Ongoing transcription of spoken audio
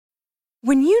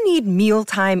When you need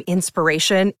mealtime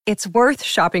inspiration, it's worth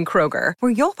shopping Kroger,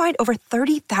 where you'll find over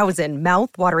 30,000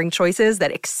 mouth-watering choices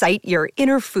that excite your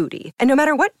inner foodie. And no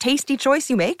matter what tasty choice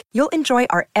you make, you'll enjoy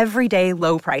our everyday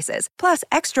low prices, plus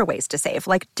extra ways to save,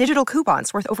 like digital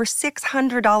coupons worth over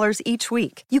 $600 each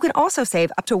week. You can also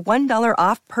save up to $1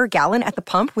 off per gallon at the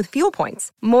pump with fuel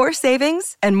points. More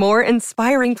savings and more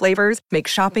inspiring flavors make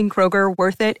shopping Kroger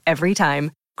worth it every time.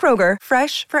 Kroger,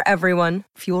 fresh for everyone.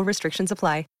 Fuel restrictions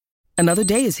apply. Another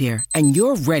day is here, and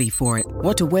you're ready for it.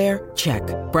 What to wear? Check.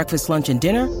 Breakfast, lunch, and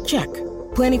dinner? Check.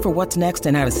 Planning for what's next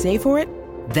and how to save for it?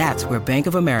 That's where Bank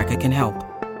of America can help.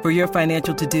 For your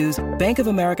financial to-dos, Bank of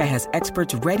America has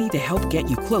experts ready to help get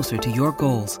you closer to your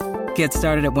goals. Get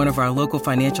started at one of our local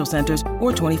financial centers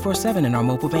or 24/7 in our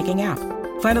mobile banking app.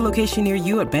 Find a location near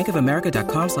you at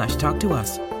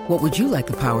bankofamerica.com/talktous. What would you like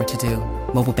the power to do?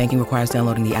 Mobile banking requires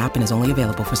downloading the app and is only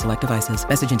available for select devices.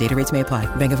 Message and data rates may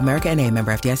apply. Bank of America N.A.,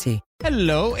 member FDIC.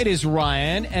 Hello, it is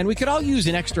Ryan, and we could all use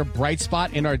an extra bright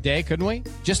spot in our day, couldn't we?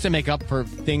 Just to make up for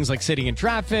things like sitting in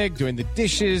traffic, doing the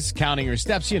dishes, counting your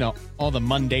steps, all the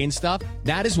mundane stuff.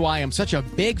 That is why I'm such a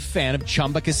big fan of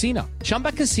Chumba Casino.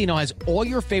 Chumba Casino has all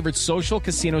your favorite social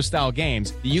casino-style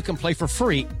games that you can play for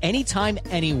free anytime,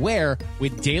 anywhere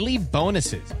with daily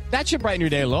bonuses. That should brighten your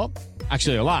day a little.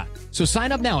 Actually, a lot. So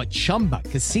sign up now at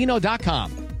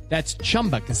ChumbaCasino.com. That's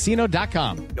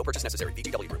ChumbaCasino.com. No purchase necessary.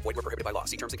 VGW Group. Void where prohibited by law.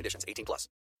 See terms and conditions. 18+.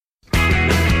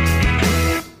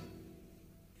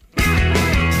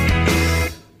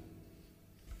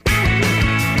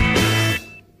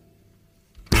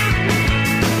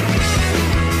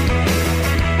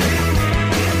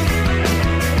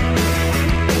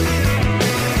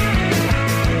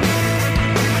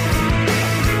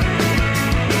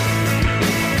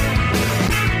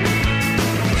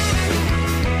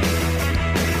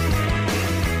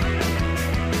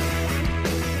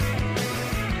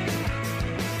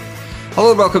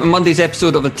 Hello, welcome to Monday's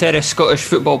episode of the Terrace Scottish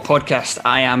Football Podcast.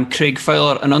 I am Craig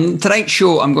Fowler, and on tonight's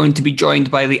show I'm going to be joined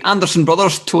by the Anderson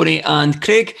brothers, Tony and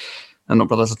Craig. They're not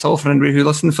brothers at all for anybody who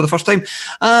listened for the first time.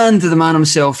 And the man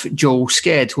himself, Joel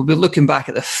Sked. We'll be looking back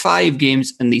at the 5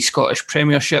 games in the Scottish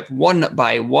Premiership, one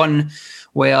by one,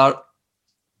 where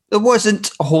there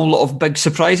wasn't a whole lot of big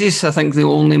surprises. I think the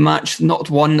only match not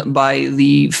won by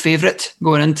the favourite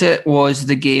going into it was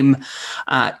the game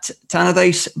at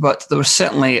Tannadice, but there was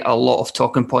certainly a lot of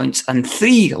talking points and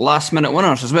 3 last-minute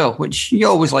winners as well, which you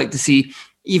always like to see,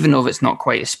 even though it's not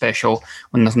quite as special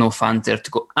when there's no fans there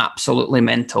to go absolutely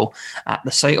mental at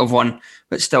the sight of one.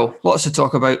 But still, lots to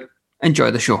talk about. Enjoy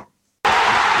the show.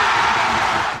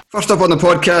 First up on the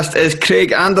podcast is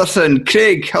Craig Anderson.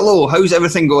 Craig, hello, how's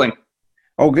everything going?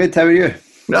 All good, how are you?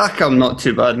 I'm not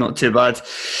too bad, not too bad.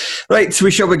 Right, so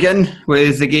we shall begin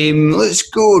with the game. Let's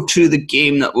go to the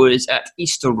game that was at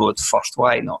Easter Road first.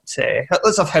 Why not?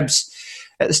 Let's have Hibs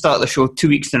at the start of the show 2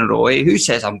 weeks in a row. Who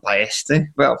says I'm biased?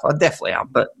 Well, I definitely am,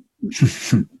 but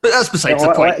that's besides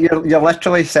the point. You're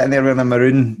literally sitting there wearing a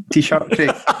maroon t-shirt,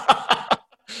 Craig.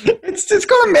 It's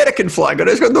got an American flag on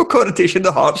it. It's got no connotation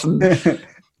to Hearts and...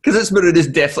 Because it's maroon is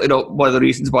definitely not one of the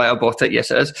reasons why I bought it.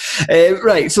 Yes, it is.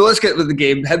 Right, so let's get with the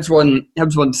game. Hibs won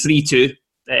 3-2,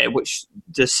 which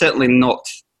does certainly not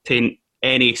paint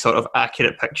any sort of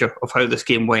accurate picture of how this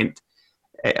game went.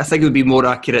 I think it would be more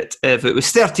accurate if it was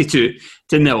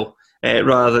 32-0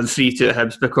 rather than 3-2 at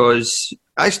Hibs, because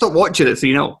I stopped watching at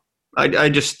 3-0. I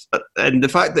just, and the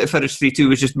fact that it finished 3-2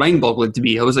 was just mind-boggling to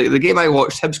me. I was like, the game I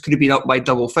watched, Hibs could have been up by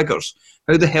double figures.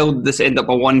 How the hell did this end up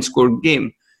a one-score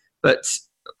game? But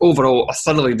overall, a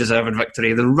thoroughly deserved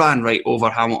victory. They ran right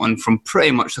over Hamilton from pretty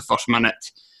much the first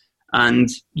minute. And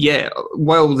yeah,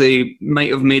 while they might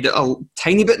have made it a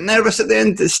tiny bit nervous at the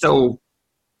end, it's still,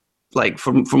 like,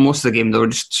 for most of the game, they were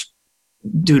just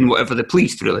doing whatever they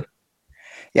pleased, really.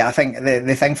 Yeah, I think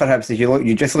the thing for Hibs is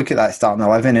you just look at that starting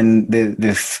 11 and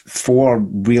the 4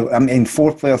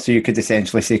 players who you could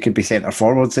essentially say could be centre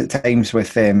forwards at times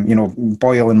with,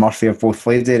 Boyle and Murphy have both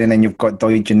played there, and then you've got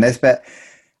Doidge and Nisbet.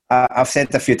 I've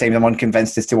said a few times I'm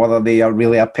unconvinced as to whether they are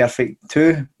really a perfect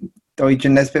 2, Doidge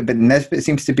and Nisbet, but Nisbet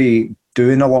seems to be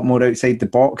doing a lot more outside the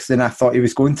box than I thought he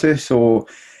was going to, so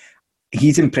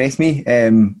he's impressed me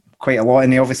quite a lot,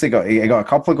 and he obviously got a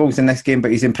couple of goals in this game,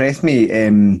 but he's impressed me.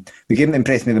 The game that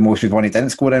impressed me the most was one he didn't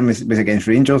score in was against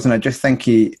Rangers, and I just think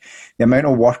the amount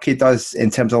of work he does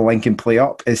in terms of linking play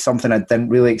up is something I didn't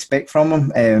really expect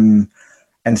from him,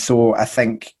 and so I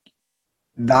think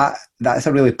that's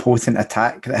a really potent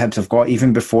attack that Hibs have got,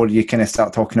 even before you kind of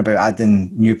start talking about adding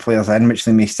new players in, which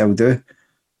they may still do.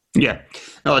 Yeah.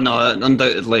 No,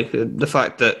 undoubtedly. The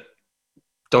fact that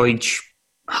Doidge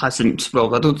hasn't...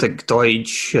 Well, I don't think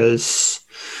Doidge has...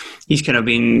 he's kind of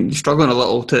been struggling a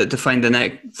little to find the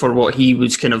neck for what he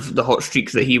was kind of the hot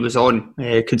streak that he was on,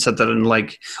 considering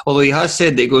although he has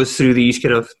said that he goes through these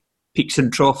kind of peaks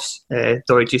and troughs.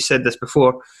 Doidge, you said this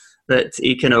before, that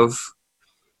he kind of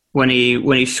when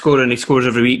he's scoring, he scores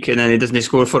every week, and then he doesn't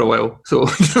score for a while. So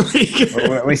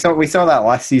we saw that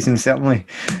last season, certainly.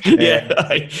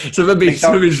 Yeah, so maybe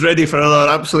he's ready for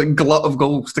another absolute glut of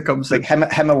goals to come. Like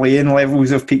Himalayan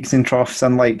levels of peaks and troughs,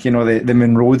 unlike the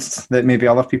moon roads that maybe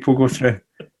other people go through.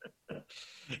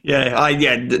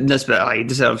 Nisbet, he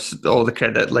deserves all the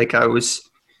credit. I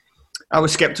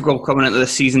was sceptical coming into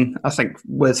this season. I think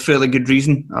with fairly good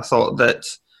reason. I thought that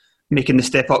making the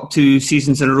step up 2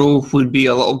 seasons in a row would be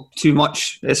a little too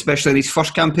much, especially in his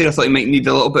first campaign. I thought he might need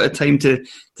a little bit of time to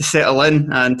settle in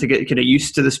and to get kind of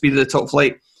used to the speed of the top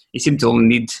flight. He seemed to only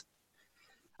need...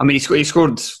 I mean, he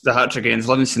scored the hat-trick against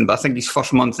Livingston, but I think his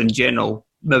first month in general,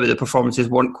 maybe the performances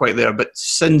weren't quite there. But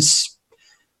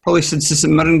probably since the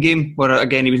St Mirren game, where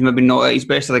again he was maybe not at his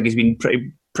best, I think he's been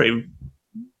pretty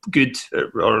good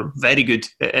or very good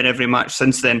in every match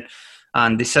since then.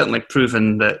 And he's certainly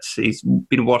proven that he's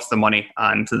been worth the money,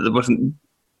 and there wasn't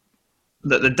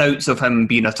that the doubts of him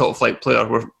being a top flight player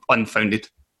were unfounded.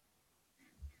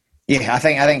 Yeah, I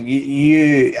think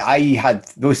I had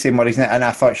those same worries, and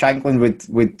I thought Shankland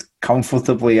would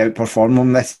comfortably outperform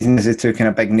him this season as the 2 kind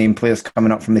of big name players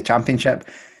coming up from the Championship.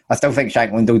 I still think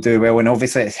Shankland will do well, and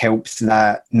obviously it helps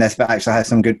that Nisbet actually has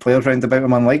some good players round about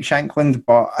him, unlike Shankland.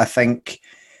 But I think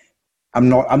I'm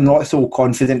not so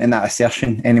confident in that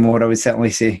assertion anymore, I would certainly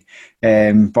say.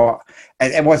 But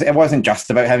it wasn't just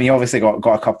about him. He obviously got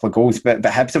a couple of goals, but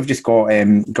Hibs have just got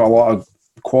a lot of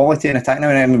quality in attack now.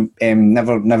 And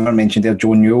never mentioned there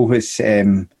Joe Newell, who's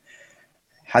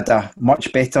had a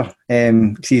much better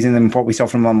season than what we saw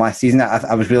from him last season.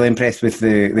 I was really impressed with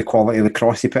the quality of the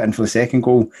cross he put in for the second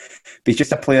goal. But he's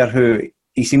just a player who,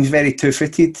 he seems very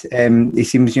two-footed. He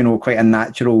seems, quite a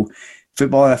natural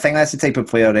footballer. And I think that's the type of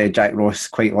player Jack Ross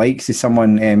quite likes. Is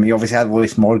someone, he obviously had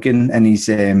Lewis Morgan in his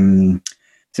St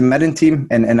Mirren team,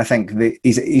 and I think that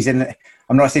he's in.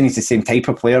 I'm not saying he's the same type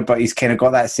of player, but he's kind of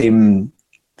got that same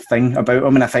thing about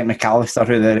him. And I think McAllister,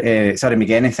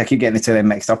 McGuinness, I keep getting the 2 of them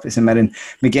mixed up at St Mirren.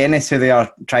 McGuinness, who they are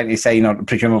trying to sign or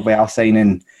presumably are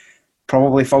signing,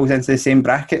 probably falls into the same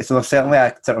bracket. So there's certainly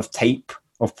a sort of type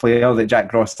of player that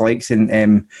Jack Ross likes, and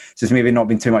so it's maybe not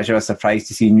been too much of a surprise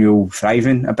to see Newell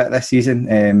thriving a bit this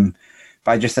season.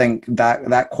 But I just think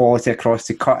that quality across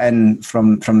to cut in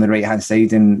from the right hand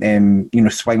side and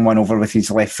swing one over with his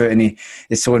left foot, and he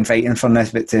is so inviting for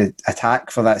Nisbet to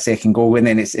attack for that second goal, and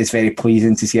then it's very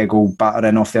pleasing to see a goal batter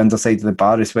in off the underside of the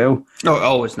bar as well. Oh,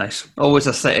 always nice, always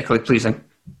aesthetically pleasing.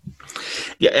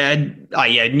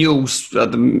 Newell's,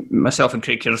 myself and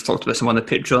Craig Kearns talked about some on the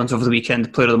Patreons over the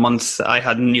weekend. Player of the month, I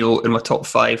had Newell in my top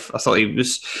 5. I thought he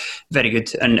was very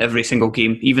good in every single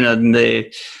game, even in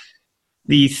the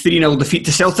 3-0 defeat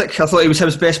to Celtic. I thought he was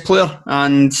his best player,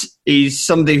 and he's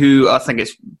somebody who I think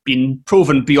it's been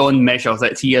proven beyond measure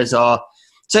that he is a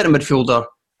centre midfielder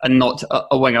and not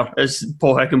a winger, as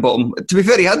Paul Heckingbottom. To be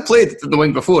fair, he had played the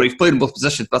wing before. He's played in both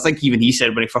positions, but I think even he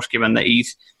said when he first came in that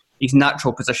his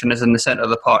natural position is in the centre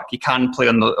of the park. He can play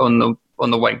on the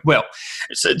wing. Well,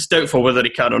 it's doubtful whether he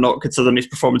can or not, considering his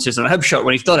performances in a Hibs shirt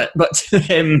when he's done it. But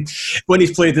when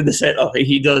he's played in the centre,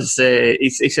 he does. He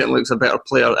certainly looks a better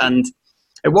player, and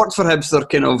it worked for Hibs.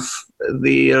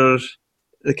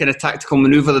 The kind of tactical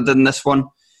manoeuvre they did in this one,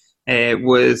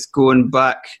 with going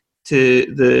back to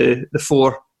the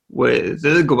 4. They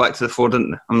did go back to the 4, didn't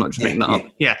they? I'm not just making that up.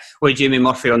 Yeah, with Jamie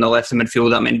Murphy on the left of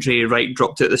midfield, that meant Dre Wright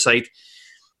dropped it the side.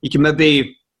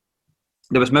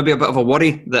 There was maybe a bit of a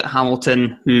worry that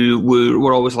Hamilton, who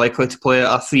were always likely to play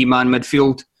a 3-man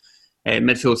midfield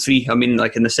 3,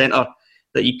 like in the centre,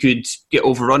 that you could get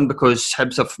overrun, because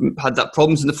Hibs have had that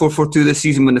problems in the 4-4-2 this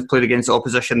season when they've played against the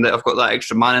opposition that have got that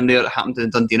extra man in there. It happened in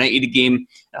the Dundee United game,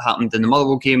 it happened in the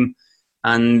Motherwell game,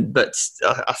 but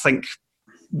I think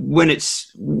when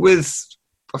it's with...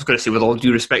 I was going to say with all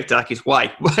due respect to Aki's,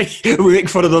 why? We make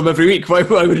fun of them every week. Why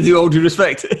would he do all due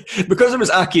respect? Because it was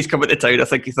Aki's coming to town, I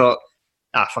think he thought,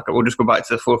 fuck it, we'll just go back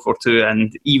to the 4-4-2,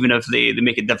 and even if they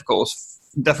make it difficult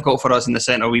for us in the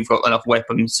centre, we've got enough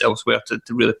weapons elsewhere to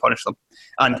really punish them.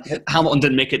 And Hamilton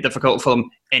didn't make it difficult for them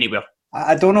anywhere.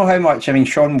 I don't know how much. I mean,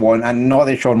 Sean Won, and not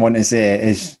that Sean Won is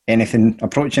anything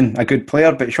approaching a good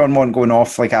player, but Sean Won going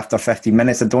off after 15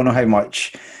 minutes, I don't know how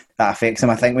much that affects him.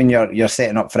 I think when you're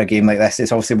setting up for a game like this,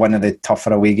 it's obviously one of the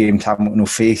tougher away games Hamilton will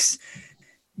face.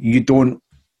 You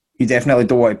definitely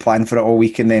don't want to plan for it all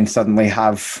week and then suddenly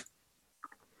have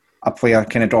a player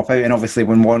kind of drop out, and obviously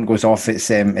when one goes off, it's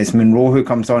Monroe who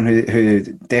comes on, who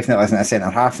definitely isn't a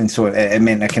centre half, and so it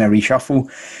meant a kind of reshuffle.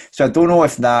 So I don't know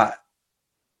if that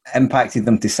impacted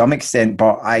them to some extent,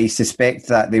 but I suspect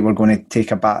that they were going to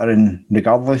take a battering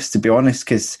regardless, to be honest,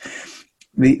 because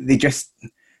they just,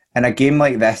 in a game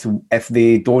like this, if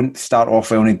they don't start off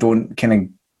well and they don't kind of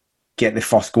get the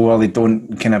first goal, or they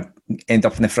don't kind of end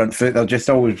up in the front foot, they're just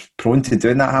always prone to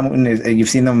doing that, Hamilton. You've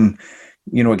seen them,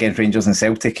 you know, against Rangers and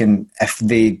Celtic, and if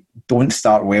they don't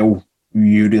start well,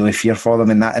 you really fear for them,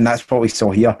 and that's what we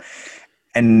saw here.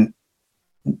 And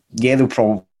yeah, they'll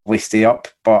probably stay up,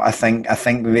 but I think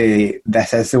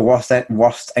this is the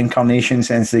worst incarnation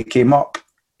since they came up.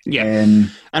 Yeah,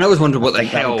 and I always wonder what the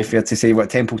hell. That would be fair to say. What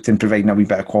Templeton providing a wee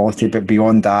bit of quality, but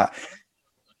beyond that.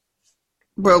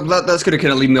 Well, that's going to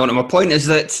kind of lead me on to my point. Is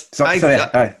that I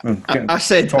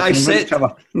said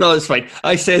no, it's fine.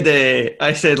 I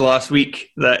said last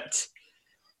week that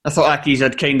I thought Aki's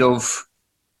had kind of,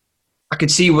 I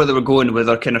could see where they were going with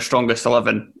their kind of strongest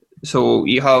 11. So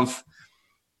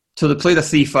they played a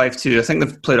 3-5-2. I think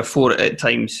they've played a 4 at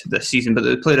times this season, but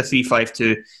they played a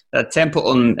 3-5-2. They had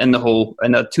Templeton in the hole,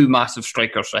 and they had 2 massive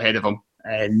strikers ahead of them.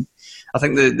 And I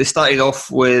think they started off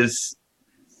with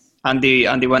Andy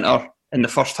Winter in the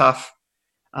first half,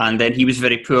 and then he was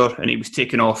very poor and he was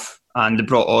taken off, and they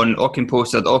brought on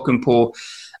Okunpo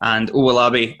and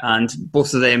Owolabi, and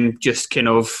both of them just kind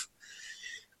of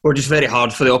were just very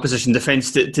hard for the opposition defence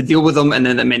to deal with them, and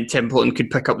then that meant Templeton could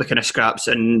pick up the kind of scraps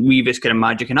and weave his kind of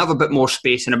magic and have a bit more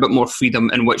space and a bit more freedom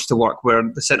in which to work, where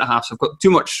the centre-halves have got too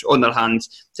much on their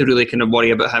hands to really kind of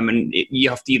worry about him, and you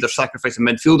have to either sacrifice a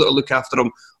midfielder to look after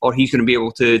him, or he's going to be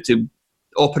able to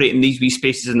operate in these wee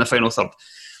spaces in the final third.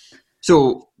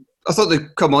 So I thought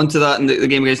they'd come on to that in the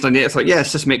game against Dundee. I thought,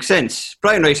 yes, this makes sense.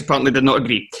 Brian Rice apparently did not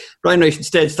agree. Brian Rice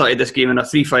instead started this game in a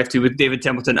 3-5-2 with David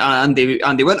Templeton and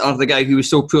Andy Winter, the guy who was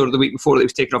so poor the week before that he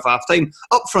was taken off half-time,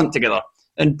 up front together.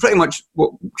 And pretty much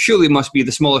what surely must be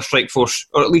the smallest strike force,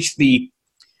 or at least the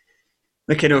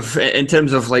kind of, in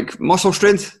terms of like muscle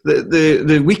strength,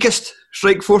 the weakest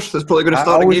strike force that's probably going to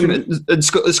start a game in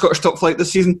Scottish top flight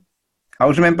this season. I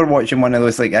always remember watching one of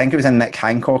those, like, I think it was in Nick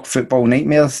Hancock Football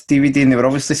Nightmares DVD, and they were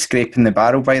obviously scraping the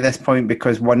barrel by this point,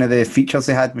 because one of the features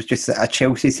they had was just a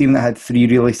Chelsea team that had 3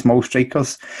 really small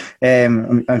strikers.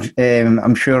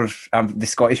 I'm sure the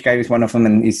Scottish guy was one of them,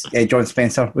 and John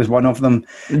Spencer was one of them.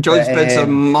 John Spencer,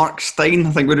 Mark Stein, I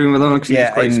think we're doing with him, because he's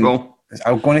quite small.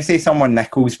 I was going to say someone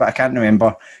Nichols, but I can't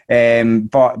remember.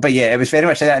 But yeah, it was very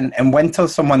much that. And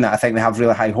Winter's someone that I think they have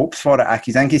really high hopes for at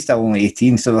Aki. I think he's still only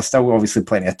 18, so there's still obviously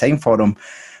plenty of time for him.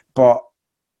 But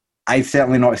I've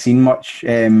certainly not seen much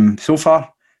so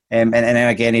far. And then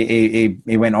again,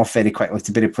 he went off very quickly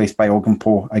to be replaced by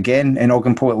Ogunpo again. And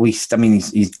Ogunpo, at least, I mean,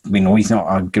 we know he's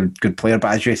not a good player,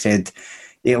 but as you said,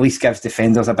 he at least gives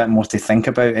defenders a bit more to think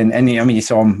about. And I mean, you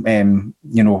saw him,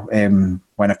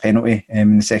 win a penalty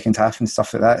in the second half and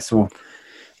stuff like that. So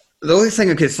the only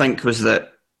thing I could think was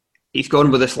that he's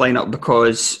gone with this lineup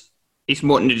because he's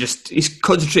wanting to he's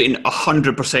concentrating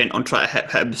 100% on trying to hit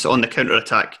Hibs on the counter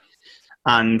attack,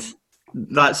 and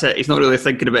that's it. He's not really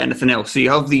thinking about anything else. So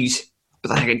you have these.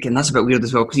 But then again, that's a bit weird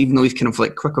as well, because even though he's kind of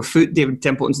like quick of foot, David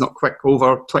Templeton's not quick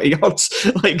over 20 yards.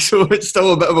 So it's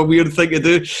still a bit of a weird thing to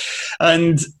do.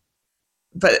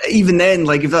 But even then,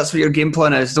 like, if that's what your game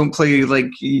plan is, don't play like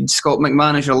Scott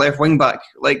McMahon as your left wing back.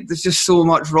 Like, there's just so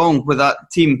much wrong with that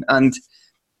team, and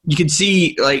you could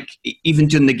see, like, even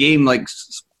during the game, like,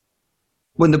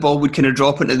 when the ball would kind of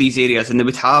drop into these areas and they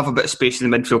would have a bit of space in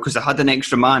the midfield because they had an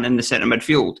extra man in the centre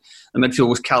midfield. The midfield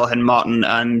was Callaghan, Martin,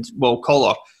 and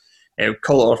Collar.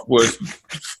 Collar was,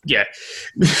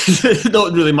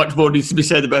 not really much more needs to be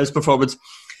said about his performance.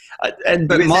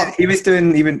 He was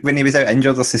doing, even when he was out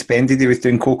injured or suspended, he was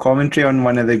doing co-commentary on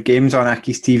one of the games on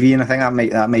Aki's TV, and I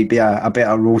think that might be a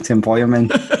better role to employ him in.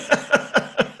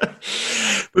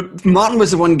 But Martin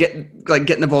was the one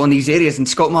getting the ball in these areas, and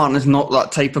Scott Martin is not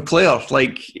that type of player.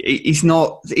 Like, he's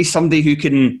somebody who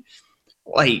can,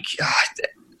 like,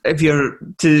 if you're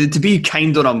to be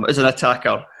kind on him as an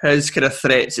attacker, his kind of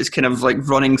threats is kind of like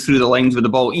running through the lines with the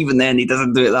ball. Even then, he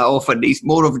doesn't do it that often. He's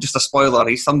more of just a spoiler.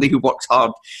 He's somebody who works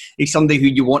hard. He's somebody who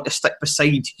you want to stick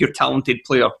beside your talented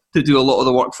player to do a lot of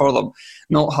the work for them,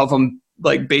 not have him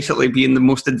like basically being the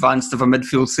most advanced of a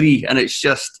midfield 3. And it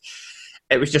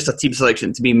was just a team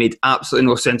selection to me, made absolutely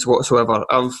no sense whatsoever.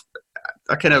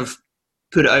 I kind of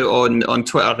put it out on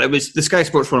Twitter. It was the Sky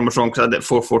Sports one was wrong because I did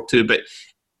 4-4-2, but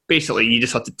basically you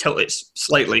just had to tilt it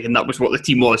slightly, and that was what the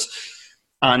team was.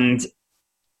 And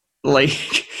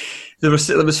like there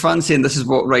was fans saying this is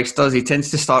what Rice does. He tends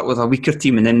to start with a weaker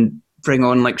team and then bring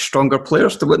on like stronger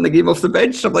players to win the game off the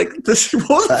bench. I'm like, this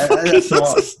what the fuck is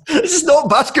this? This is not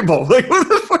basketball. Like, what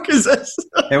the fuck is this?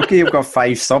 Okay, you've got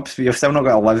 5 subs, but you've still not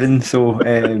got 11. So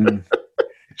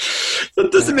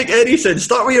that doesn't make any sense.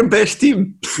 Start with your best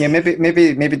team. Yeah,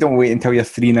 maybe don't wait until you're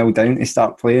 3-0 down to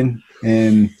start playing.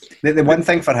 The one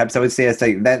thing for Hibs I would say is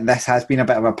like that this has been a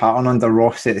bit of a pattern under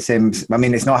Ross. It seems. I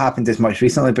mean, it's not happened as much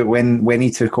recently, but when he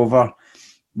took over,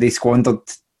 they squandered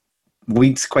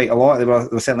leads quite a lot. There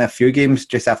were certainly a few games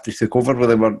just after he took over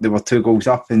where they were 2 goals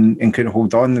up and couldn't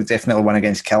hold on. There's definitely one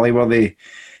against Kelly where they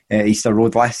Easter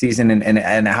Road last season, and it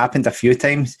happened a few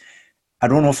times. I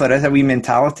don't know if there is a wee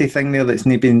mentality thing there that's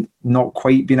maybe not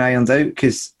quite been ironed out,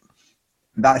 because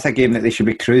that's a game that they should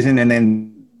be cruising, and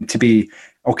then to be,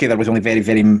 okay, there was only very,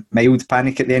 very mild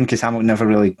panic at the end because Hamilton never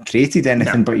really created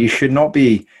anything, but you should not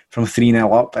be from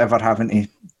 3-0 up ever having to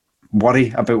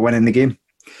worry about winning the game.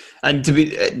 And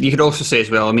you could also say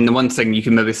as well, I mean, the one thing you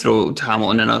can maybe throw to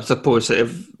Hamilton, and I suppose that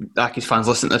if Accies fans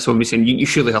listen to this, will be saying, you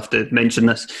surely have to mention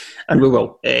this, and we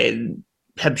will.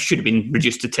 Hibs should have been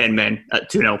reduced to 10 men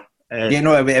at 2-0.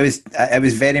 It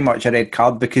was very much a red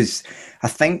card, because I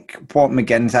think what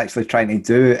McGinn's actually trying to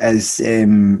do is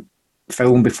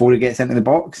foul him before he gets into the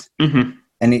box, and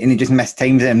he just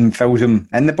mistimes it and fouls him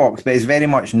in the box. But it's very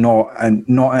much not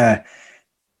a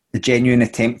genuine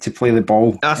attempt to play the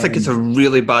ball. I think it's a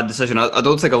really bad decision. I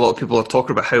don't think a lot of people are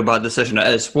talking about how bad decision it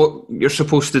is. What you're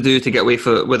supposed to do to get away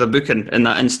with a booking in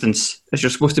that instance is you're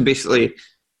supposed to basically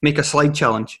make a slide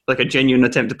challenge, like a genuine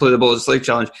attempt to play the ball as a slide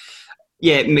challenge.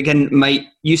 Yeah, McGinn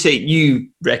you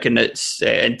reckon it's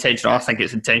intentional. I think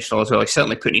it's intentional as well. He's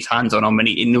certainly putting his hands on him, and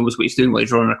he knows what he's doing while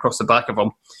he's running across the back of him.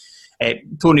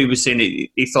 Tony was saying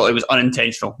he thought it was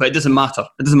unintentional, but it doesn't matter.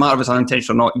 It doesn't matter if it's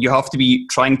unintentional or not. You have to be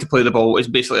trying to play the ball. It's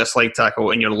basically a slide tackle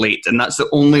and you're late, and that's the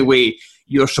only way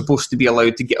you're supposed to be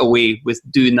allowed to get away with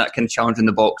doing that kind of challenge in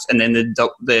the box. And then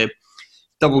the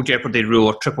double jeopardy rule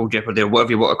or triple jeopardy or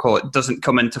whatever you want to call it doesn't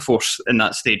come into force in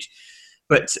that stage.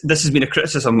 But this has been a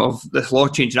criticism of this law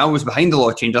change, and I was behind the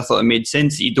law change. I thought it made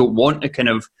sense that you don't want to kind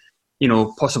of,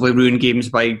 possibly ruin games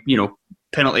by,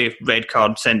 penalty, red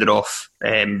card, send it off.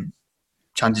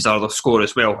 Chances are they'll score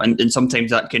as well, and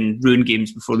sometimes that can ruin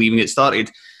games before they even get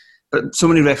started. But so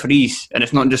many referees, and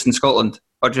it's not just in Scotland,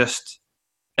 are just,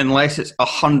 unless it's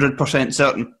 100%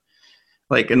 certain,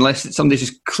 like unless somebody's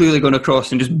just clearly gone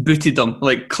across and just booted them,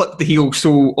 like clipped the heel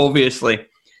so obviously,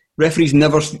 referees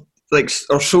never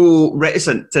are so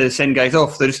reticent to send guys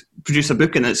off. They just produce a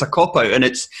booking, and it's a cop out, and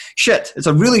it's shit. It's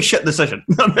a really shit decision.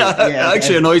 It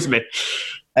actually annoys me.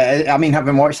 I mean,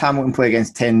 having watched Hamilton play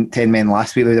against 10 men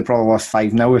last week, they'd probably lost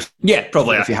 5-0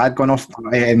 if he had gone off.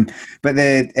 But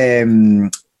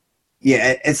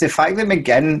it's the fact that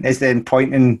McGinn is then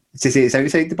pointing to say it's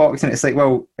outside the box, and it's like,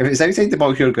 well, if it's outside the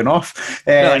box, you're going off.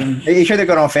 He should have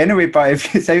gone off anyway, but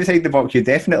if it's outside the box, you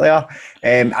definitely are.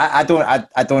 I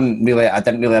didn't really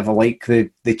ever like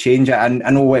the change. I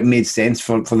know it made sense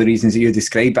for the reasons that you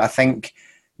described, but I think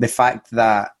the fact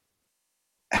that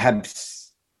Hibs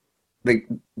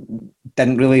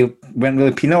weren't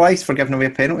really penalised for giving away a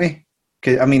penalty.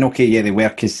 Cause, I mean, okay, yeah, they were,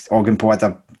 because Ogdenpo had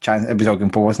a chance. It was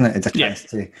Ogdenpo, wasn't it? It had a chance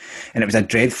to, and it was a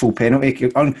dreadful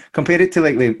penalty. Compare it to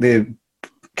like the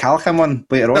Callaghan one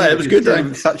later on. It was good. It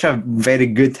was such a very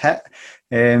good hit.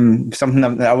 Something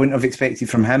that I wouldn't have expected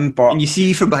from him. But and you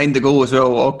see from behind the goal as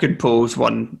well, Ogdenpo's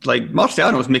one. Like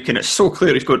Marciano's making it so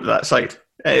clear he's going to that side.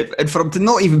 And for him to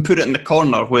not even put it in the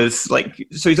corner was like,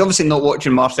 so he's obviously not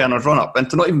watching Marciano's run up, and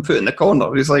to not even put it in the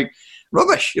corner, he's like,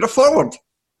 rubbish, you're a forward.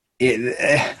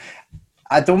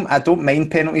 I don't mind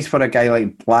penalties for a guy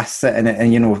like blasts it and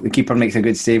the keeper makes a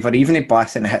good save, or even he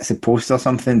blasts it and hits the post or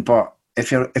something. But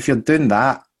if you're doing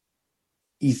that,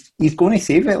 he's going to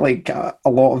save it like a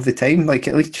lot of the time. Like,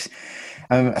 at least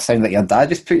I sound like your dad.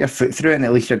 Just put your foot through it, and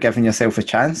at least you're giving yourself a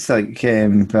chance. Like,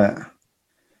 but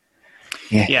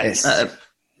yeah.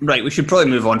 Right, we should probably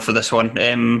move on for this one,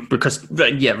 because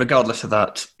regardless of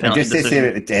that, just to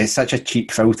say, it's such a cheap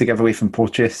foul to give away from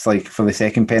Porteous. Like, for the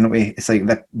second penalty, it's like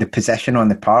the position on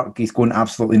the park. He's going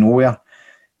absolutely nowhere,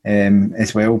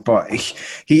 as well. But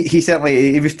he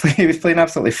certainly he was playing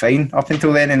absolutely fine up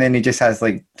until then, and then he just has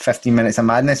like 15 minutes of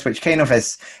madness, which kind of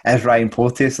is Ryan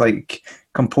Porteous, like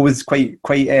composed, quite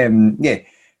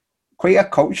a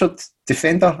cultured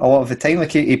defender a lot of the time.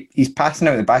 Like he's passing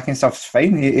out the back and stuff's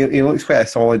fine. He looks quite a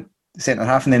solid centre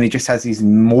half, and then he just has these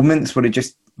moments where he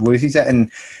just loses it. And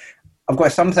I've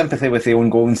got some sympathy with the own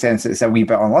goal in the sense that it's a wee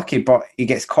bit unlucky, but he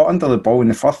gets caught under the ball in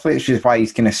the first place, which is why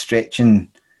he's kind of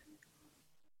stretching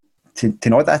to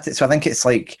nod at it. So I think it's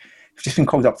like, I've just been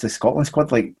called up to the Scotland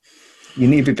squad. Like, You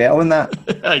need to be better than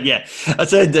that. Yeah, I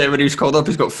said when he was called up,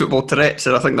 he's got football Tourette's,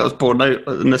 and I think that was borne out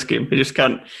in this game. He just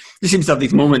can't. He seems to have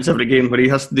these moments every game where he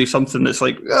has to do something that's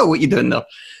like, oh, what are you doing there?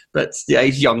 But yeah,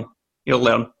 he's young. He'll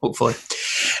learn, hopefully.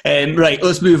 Right,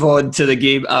 let's move on to the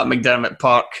game at McDermott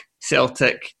Park.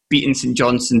 Celtic beating St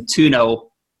Johnstone 2-0.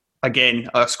 Again,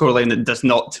 a scoreline that does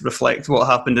not reflect what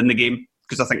happened in the game,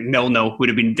 because I think 0-0 would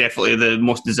have been definitely the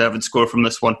most deserved score from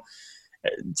this one.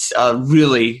 It's a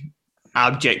really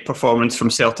abject performance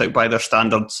from Celtic by their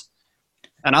standards.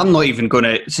 And I'm not even going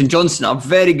to... St Johnstone, a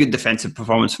very good defensive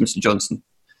performance from St Johnstone.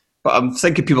 But I'm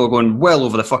thinking people are going well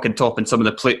over the fucking top in some of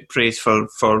the praise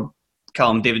for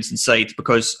Callum Davidson's side,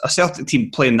 because a Celtic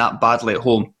team playing that badly at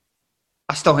home,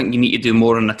 I still think you need to do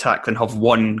more in attack than have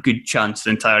one good chance the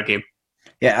entire game.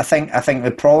 Yeah, I think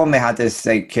the problem they had is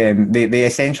like they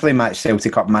essentially matched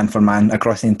Celtic up man for man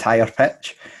across the entire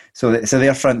pitch. So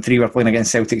their front three were playing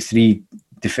against Celtic's three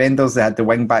defenders. They had the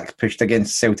wing backs pushed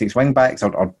against Celtic's wing backs,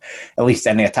 or at least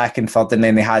in the attacking third, and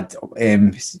then they had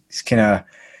kind of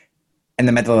in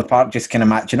the middle of the park just kind of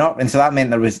matching up, and so that meant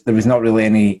there was not really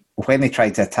any when they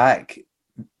tried to attack.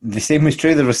 The same was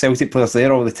true. There were Celtic players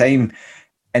there all the time,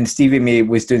 and Stevie May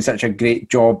was doing such a great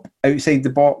job outside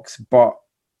the box, but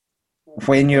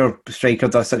when your striker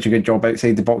does such a good job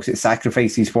outside the box, it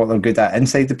sacrifices what they're good at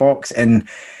inside the box, and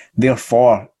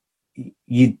therefore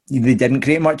they didn't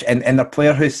create much. And their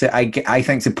player who's I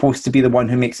think supposed to be the one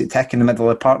who makes it tick in the middle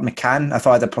of the park, McCann, I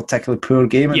thought had a particularly poor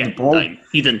game at the ball.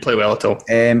 He didn't play well at all.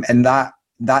 And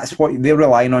that's what they're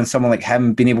relying on, someone like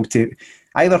him being able to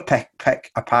either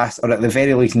pick a pass or at the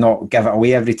very least not give it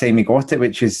away every time he got it,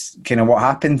 which is kind of what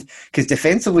happened. Because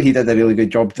defensively he did a really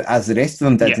good job, as the rest of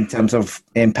them did, in terms of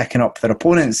picking up their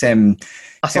opponents. I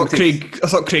thought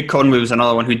Craig Conway was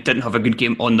another one who didn't have a good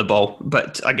game on the ball,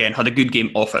 but again had a good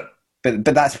game off it. But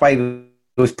that's why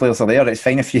those players are there. It's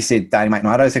fine if you say Danny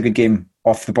McNamara has a good game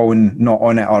off the ball and not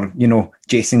on it, or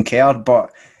Jason Kerr,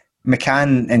 but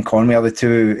McCann and Conway are the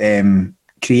two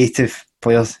creative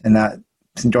players in that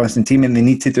St Johnstone team, and they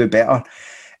need to do better.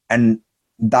 And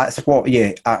that's what,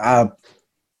 a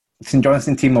St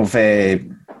Johnstone team of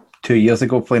 2 years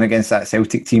ago playing against that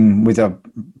Celtic team would have,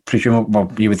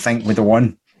 presumably, you would think, would have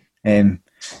won. There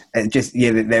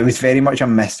was very much a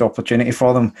missed opportunity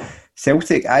for them.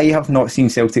 Celtic, I have not seen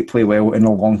Celtic play well in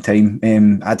a long time.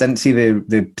 I didn't see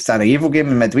the Sarajevo game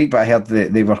in midweek, but I heard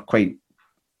that they were quite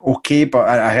okay, but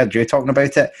I heard you talking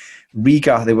about it.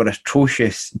 Riga, they were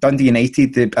atrocious. Dundee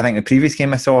United, I think the previous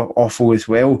game I saw, awful as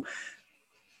well.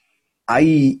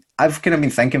 I've kind of been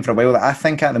thinking for a while that I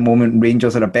think at the moment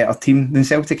Rangers are a better team than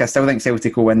Celtic. I still think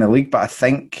Celtic will win the league, but I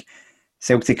think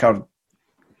Celtic are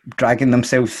dragging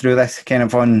themselves through this kind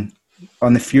of on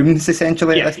the fumes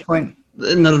essentially at this point.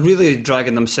 And they're really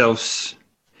dragging themselves.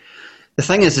 The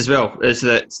thing is as well, is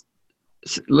that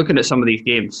looking at some of these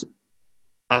games,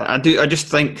 I just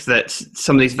think that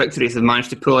some of these victories they've managed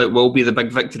to pull out will be the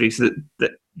big victories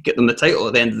that get them the title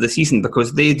at the end of the season,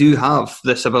 because they do have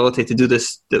this ability to do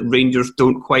this that Rangers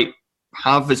don't quite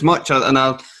have as much. And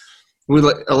I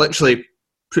literally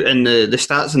put in the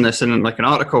stats in this in like an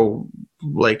article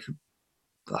like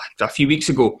a few weeks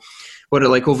ago, where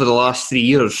like over the last 3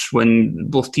 years, when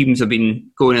both teams have been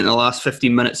going in the last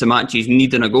 15 minutes of matches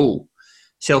needing a goal,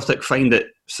 Celtic find it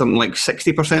something like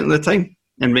 60% of the time,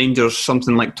 and Rangers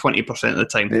something like 20% of the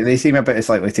time. They seem a bit as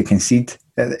likely to concede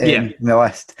in the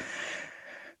list.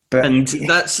 But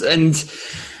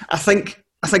I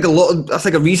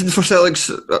think a reason for Celtic's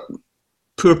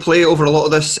poor play over a lot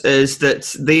of this is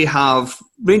that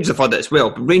Rangers have had it as well,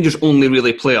 but Rangers' only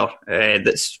really player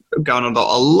that's garnered a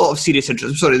lot of serious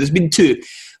interest. I'm sorry, there's been two.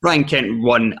 Ryan Kent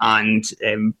one and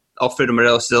Alfredo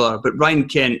Morelos the other, but Ryan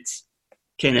Kent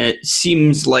kind of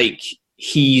seems like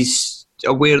he's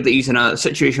aware that he's in a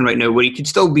situation right now where he could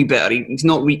still be better. He's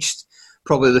not reached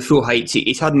probably the full heights.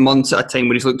 He's had months at a time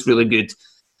where he's looked really good,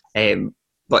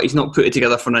 but he's not put it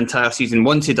together for an entire season.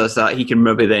 Once he does that, he can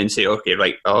maybe then say, okay,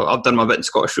 right, I've done my bit in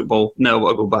Scottish football, now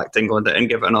I'll go back to England and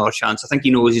give it another chance. I think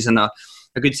he knows he's in a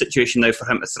good situation now for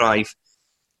him to thrive.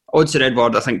 Odsonne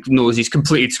Edouard, I think, knows he's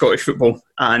completed Scottish football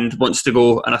and wants to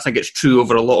go, and I think it's true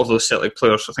over a lot of those Celtic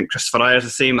players. I think Christopher Ayer's the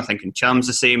same, I think Ncham's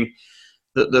the same.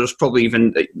 There's probably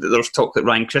even there's talk that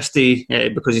Ryan Christie,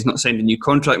 because he's not signed a new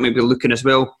contract, maybe looking as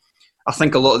well. I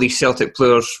think a lot of these Celtic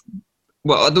players,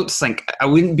 I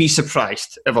wouldn't be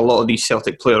surprised if a lot of these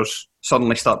Celtic players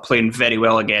suddenly start playing very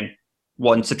well again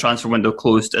once the transfer window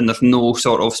closed and there's no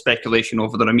sort of speculation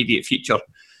over their immediate future.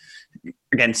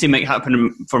 Again, same might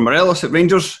happen for Morelos at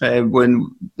Rangers. When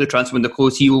the transfer window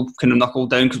closed, he will kind of knuckle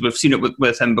down, because we've seen it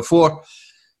with him before.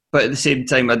 But at the same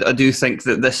time, I do think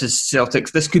that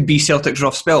this could be Celtic's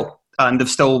rough spell, and they've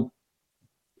still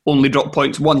only dropped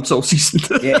points once all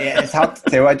season. yeah, it's hard to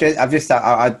tell.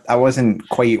 I wasn't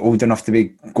quite old enough to be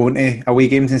going to away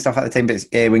games and stuff at the time,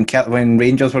 but when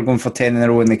Rangers were going for 10 in a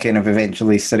row and they kind of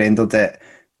eventually surrendered it,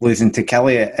 losing to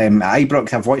Killie at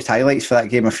Ibrox, I've watched highlights for that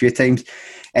game a few times,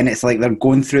 and it's like they're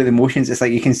going through the motions. It's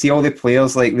like you can see all the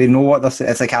players, like they know what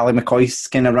it's like Ali McCoy's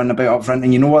kind of run about up front,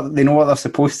 and they know what they're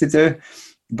supposed to do,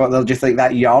 but they're just like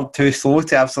that yard too slow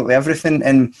to absolutely everything.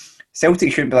 And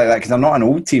Celtic shouldn't be like that because they're not an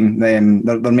old team. They're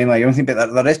mainly a young team,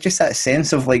 but there is just that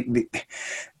sense of like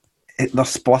they're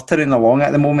spluttering along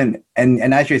at the moment.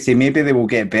 And as you say, maybe they will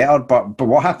get better, but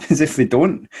what happens if they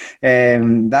don't?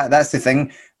 That's the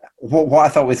thing. What I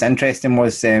thought was interesting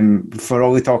was for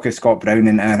all the talk of Scott Brown,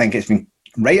 and I think it's been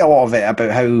right a lot of it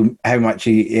about how much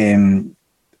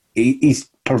his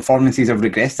performances have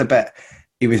regressed a bit.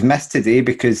 He was missed today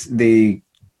because they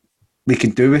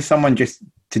could do with someone just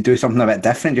to do something a bit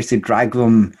different, just to drag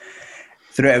them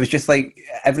through it. It was just like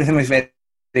everything was very,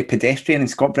 very pedestrian, and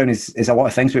Scott Brown is a lot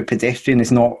of things, but pedestrian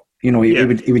is not, he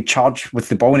would charge with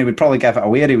the ball and he would probably give it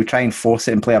away, or he would try and force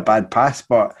it and play a bad pass.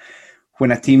 But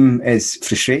when a team is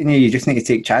frustrating you just need to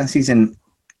take chances, and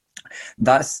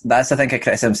that's I think a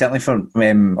criticism certainly for of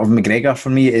McGregor for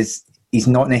me is he's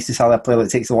not necessarily a player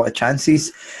that takes a lot of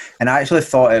chances. And I actually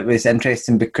thought it was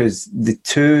interesting because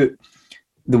the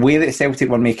way that Celtic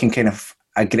were making kind of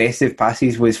aggressive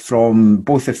passes was from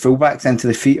both the fullbacks into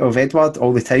the feet of Edouard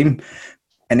all the time,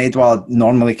 and Edouard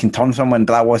normally can turn someone,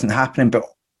 but that wasn't happening. But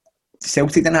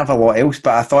Celtic didn't have a lot else,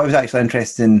 but I thought it was actually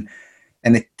interesting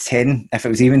in the 10, if it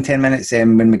was even 10 minutes,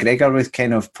 when McGregor was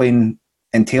kind of playing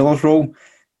in Taylor's role,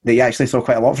 that you actually saw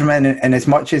quite a lot from him. And as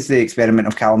much as the experiment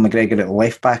of Callum McGregor at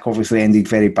left back obviously ended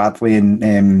very badly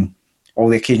in all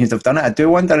the occasions they've done it, I do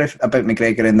wonder about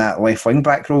McGregor in that left wing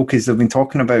back role, because they've been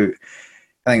talking about,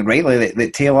 I think rightly,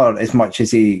 that Taylor, as much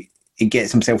as he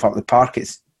gets himself up the park,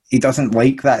 he doesn't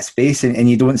like that space, and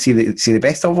you don't see the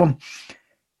best of him.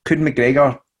 Could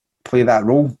McGregor play that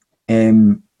role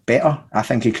better? I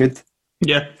think he could.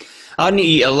 Yeah, I need to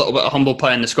eat a little bit of humble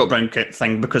pie in the Scott Brown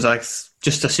thing, because I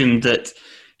just assumed that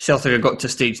Celtic had got to a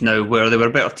stage now where they were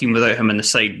a better team without him in the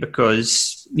side,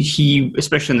 because he,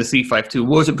 especially in the 3-5-2,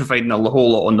 wasn't providing a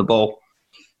whole lot on the ball.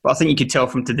 But I think you could tell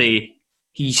from today,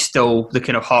 he's still the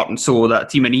kind of heart and soul of that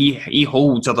team, and he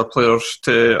holds other players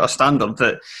to a standard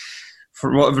that,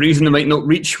 for whatever reason, they might not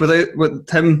reach with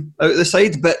him out of the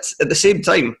side. But at the same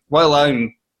time, while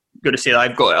I'm going to say that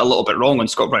I've got it a little bit wrong on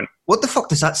Scott Brown, what the fuck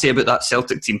does that say about that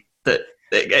Celtic team? That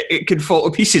it could fall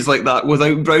to pieces like that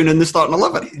without Brown in the starting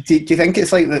 11? Do you think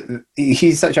it's like that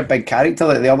he's such a big character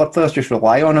that the other players just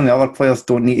rely on him, the other players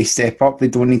don't need to step up, they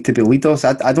don't need to be leaders?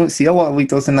 I don't see a lot of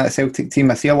leaders in that Celtic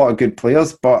team. I see a lot of good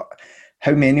players, but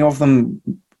how many of them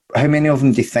do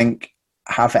you think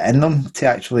have it in them to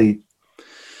actually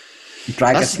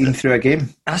drag a team through a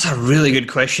game? That's a really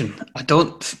good question.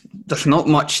 There's not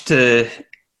much to,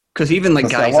 because even like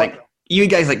guys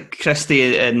like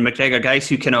Christie and McGregor, guys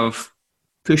who kind of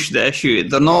push the issue,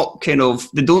 they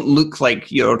don't look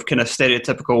like your kind of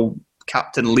stereotypical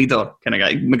captain leader kind of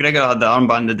guy. McGregor had the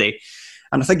armband today,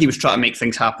 and I think he was trying to make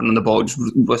things happen on the ball. It just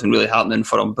wasn't really happening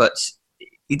for him, but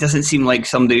he doesn't seem like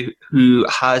somebody who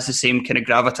has the same kind of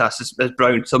gravitas as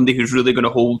Brown, somebody who's really going to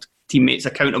hold teammates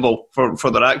accountable for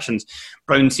their actions.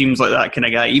 Brown seems like that kind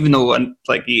of guy, even though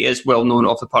like he is well known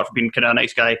off the park for being kind of a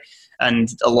nice guy, and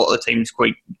a lot of the times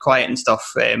quite quiet and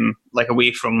stuff, like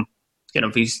away from kind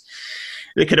of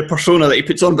the kind of persona that he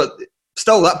puts on. But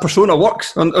still, that persona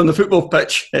works on the football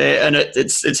pitch, and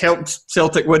it's helped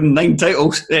Celtic win 9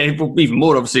 titles, well, even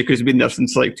more obviously because he's been there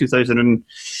since like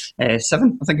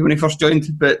 2007, I think, when he first joined.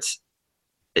 But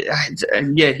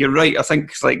yeah, you're right. I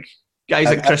think like guys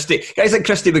like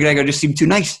Christie McGregor just seem too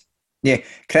nice. Yeah,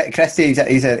 Christie,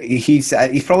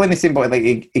 he's probably in the same boat.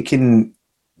 Like he can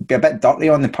be a bit dirty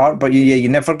on the park, but you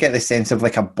never get the sense of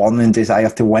like a burning desire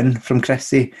to win from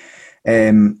Christie.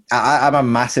 I'm a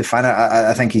massive fan.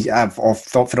 I think I've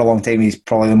thought for a long time he's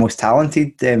probably the most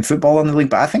talented footballer in the league,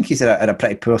 but I think he's had a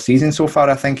pretty poor season so far.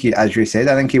 I think as you said,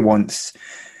 I think he wants,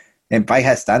 by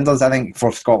his standards, I think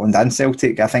for Scotland and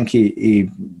Celtic, I think he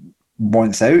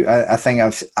wants out.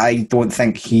 I don't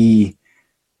think he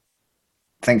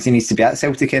thinks he needs to be at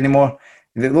Celtic anymore.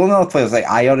 The only other players like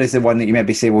Ayer is the one that you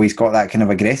maybe say, well, he's got that kind of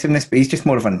aggressiveness, but he's just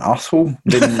more of an arsehole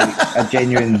than a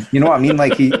genuine, you know what I mean?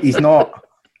 Like he's not.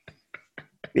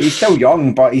 He's still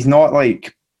young, but he's not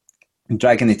like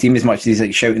dragging the team as much as he's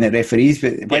like shouting at referees.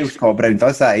 But while Scott Brown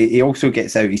does that, he also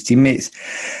gets out his teammates.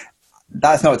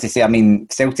 That's not to say, I mean,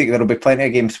 Celtic, there will be plenty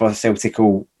of games where Celtic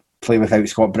will play without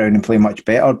Scott Brown and play much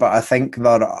better, but I think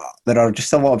there are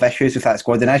just a lot of issues with that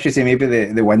squad. And as you say, maybe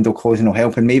the window closing will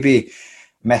help, and maybe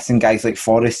missing guys like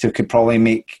Forrest who could probably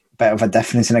make a bit of a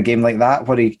difference in a game like that,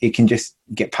 where he can just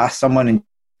get past someone and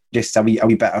just a wee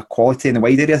bit of quality in the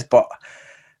wide areas. But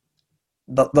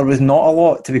there was not a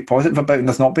lot to be positive about, and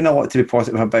there's not been a lot to be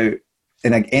positive about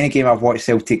in any game I've watched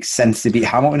Celtic since they beat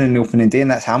Hamilton in the opening day,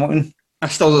 and that's Hamilton. I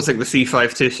still don't think the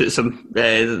 3-5-2 suits them.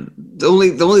 The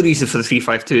only reason for the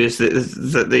 3-5-2 is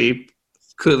that they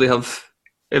clearly have,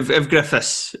 if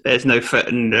Griffiths is now fit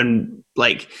and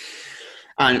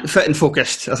fit and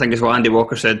focused, I think is what Andy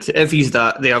Walker said. If he's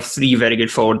that, they have three very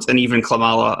good forwards, and even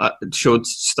Klimala showed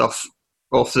stuff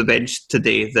off the bench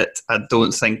today that I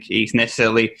don't think he's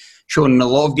necessarily shown in a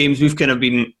lot of games. We've kind of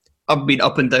been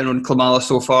up and down on Klimala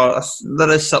so far. There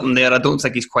is something there. I don't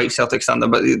think he's quite Celtic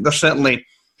standard, but there's certainly,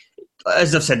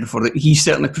 as I've said before, he's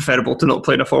certainly preferable to not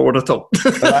playing a forward at all.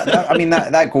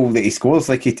 that goal that he scores,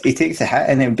 like he takes a hit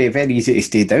and it would be very easy to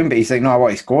stay down, but he's like, no, I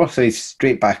want to score, so he's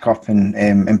straight back up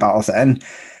and battles it in.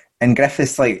 And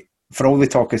Griffiths, like, for all the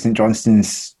talk of St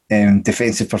Johnstone's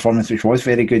defensive performance, which was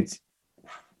very good,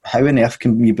 how on earth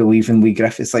can you believe in Lee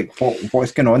Griffiths? Like,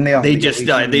 what's going on there? They just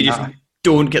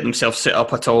don't get themselves set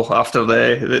up at all after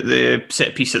the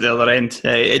set piece at the other end.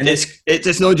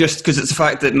 It's not just because it's the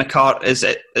fact that McCart is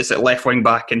at left wing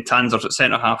back and Tanser's at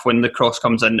centre half when the cross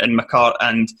comes in, and McCart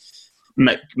and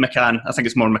McCann, I think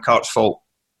it's more McCart's fault.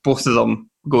 Both of them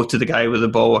go to the guy with the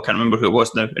ball. I can't remember who it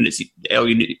was now, and it's El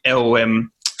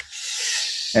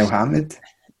Hamid.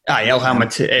 El Hamid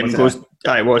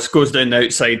goes down the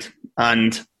outside,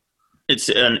 and it's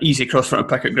an easy cross front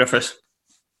pick at Griffiths.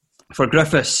 For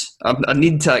Griffiths, I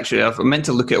need to actually, I meant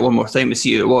to look at it one more time to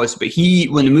see who it was, but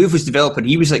when the move was developing,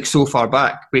 he was like so far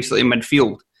back, basically in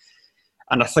midfield.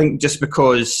 And I think just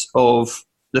because of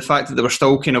the fact that they were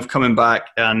still kind of coming back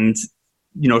and,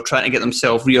 trying to get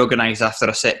themselves reorganised after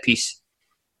a set piece,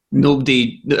 I think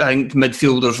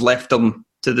midfielders left them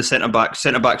to the centre-backs.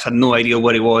 Centre-backs had no idea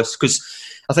where he was, because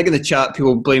I think in the chat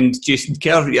people blamed Jason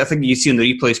Kerr. I think you see in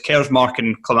the replays, Kerr's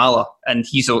marking Klimala, and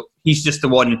he's just the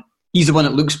one. He's the one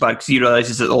that looks bad because he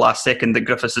realises at the last second that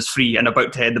Griffiths is free and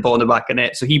about to head the ball in the back of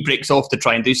net. So he breaks off to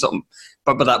try and do something.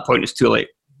 But by that point, it's too late.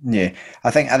 Yeah,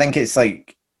 I think it's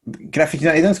like Griffiths, he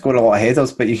doesn't score a lot of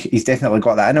headers, but he's definitely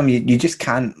got that in him. You just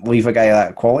can't leave a guy of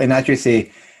that quality. And as you say,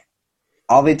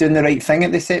 are they doing the right thing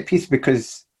at the set piece?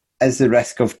 Because is the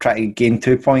risk of trying to gain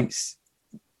 2 points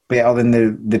better than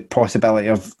the possibility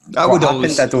of I would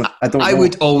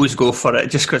always go for it,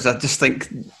 just because I just think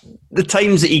the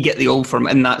times that you get the old firm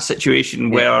in that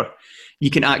situation where you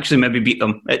can actually maybe beat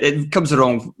them, it comes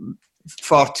along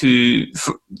far too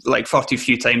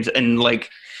few times in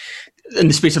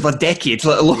the space of a decade,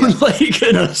 let alone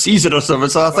in a season or something.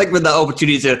 So I think when that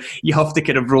opportunity is there, you have to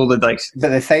kind of roll the dice.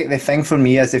 But the thing for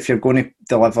me is, if you're going to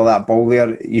deliver that ball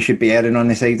there, you should be erring on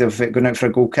the side of it going out for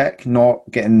a goal kick, not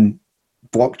getting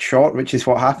blocked short, which is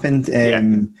what happened.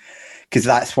 Because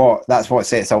that's what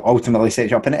ultimately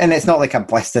sets you up, and it's not like a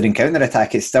blistering counter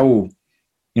attack. It's still,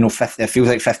 it feels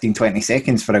like 15-20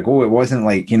 seconds for a goal. It wasn't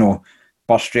like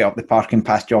burst straight up the park and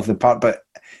passed you off the park. But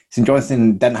St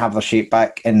Johnstone didn't have their shape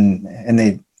back in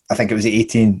the, I think it was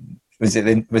 18. Was it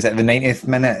the 90th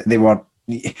minute? They were.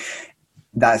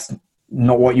 That's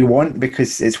not what you want,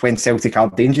 because it's when Celtic are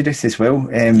dangerous as well.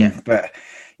 But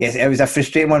yes, it was a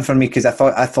frustrating one for me, because I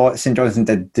thought St Johnstone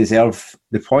did deserve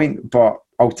the point, but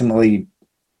ultimately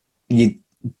you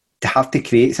have to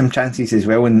create some chances as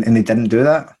well, and they didn't do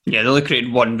that. Yeah, they only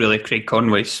created one, really, Craig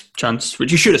Conway's chance,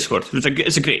 which you should have scored.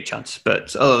 It's a great chance,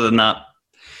 but other than that,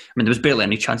 there was barely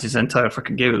any chances in the entire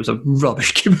fucking game. It was a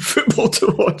rubbish game of football to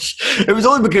watch. It was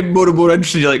only becoming more and more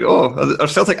interesting. You're like, are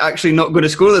Celtic actually not going to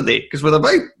score today? Because with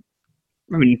about,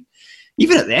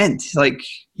 even at the end,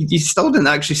 you still didn't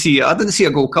actually see. I didn't see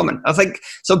a goal coming. I think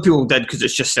some people did, because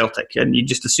it's just Celtic and you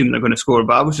just assume they're going to score.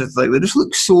 But I was just like, they just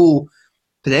look so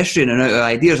pedestrian and out of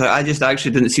ideas. I just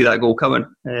actually didn't see that goal coming.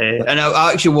 And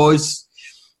I actually was.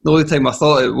 The only time I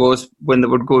thought it was when they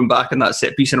were going back in that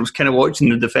set piece, and I was kind of watching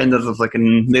the defenders. I was like,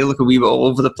 and they look a wee bit all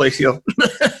over the place here,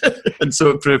 and so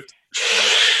it proved.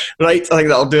 Right, I think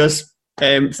that'll do us.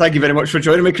 Thank you very much for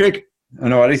joining me, Craig.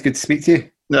 No worries, good to speak to you.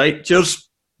 Right, cheers.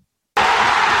 And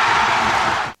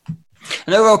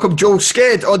now welcome Joel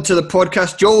Sked onto the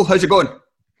podcast. Joel, how's it going?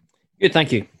 Good,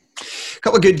 thank you. A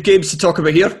couple of good games to talk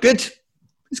about here. Good.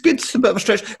 It's good. It's a bit of a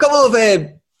stretch. A couple of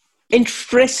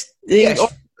interesting,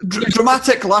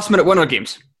 dramatic last-minute winner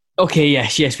games. Okay,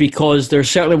 yes, because there's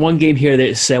certainly one game here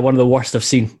that's one of the worst I've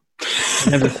seen,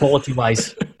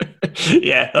 quality-wise.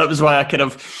 Yeah, that was why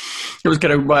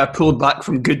why I pulled back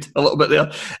from good a little bit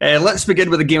there. Let's begin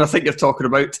with the game I think you're talking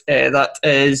about. That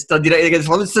is Dundee United against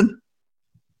Livingston.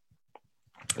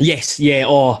 Yes, yeah.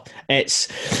 Oh, it's.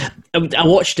 I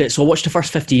watched it. So I watched the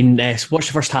first 15. Watched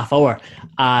the first half hour,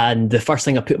 and the first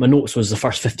thing I put in my notes was the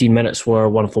first 15 minutes were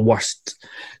one of the worst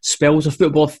spells of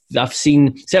football I've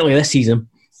seen, certainly this season.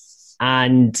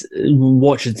 And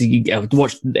ended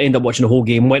up watching the whole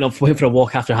game. Went for a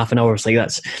walk after half an hour. It's like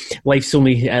life's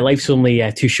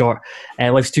only too short.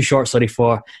 Life's too short. Sorry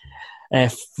for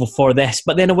this.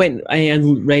 But then I went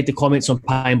and read the comments on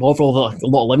Pie and Overall, a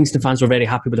lot of Livingston fans were very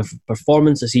happy with their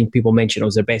performance. I've seen people mention it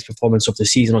was their best performance of the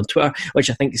season on Twitter, which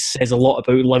I think says a lot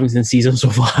about Livingston's season so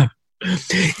far.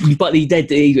 But they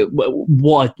did.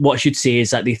 What I should say is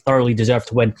that they thoroughly deserved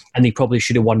to win, and they probably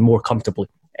should have won more comfortably.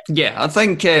 Yeah, I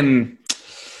think maybe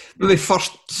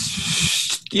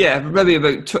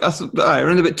about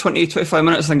around about 20, 25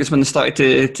 minutes, I think is when they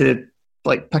started to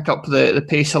like pick up the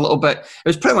pace a little bit. It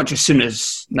was pretty much as soon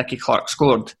as Nicky Clark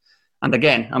scored. And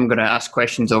again, I'm going to ask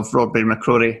questions of Robbie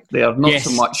McCrory there. Not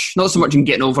so much in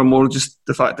getting over, more just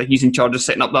the fact that he's in charge of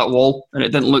setting up that wall, and it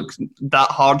didn't look that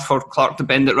hard for Clark to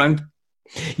bend it round.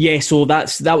 Yeah, so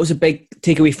that was a big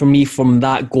takeaway for me from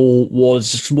that goal.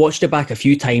 Was watched it back a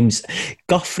few times.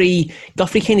 Guthrie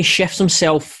kind of shifts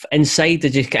himself inside,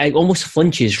 just almost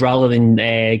flinches rather than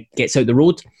gets out the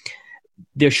road.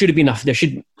 There should have been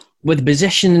with the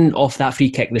position of that free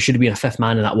kick, there should have been a fifth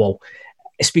man in that wall.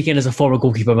 Speaking as a former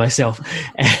goalkeeper myself,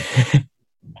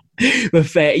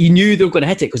 you knew they were going to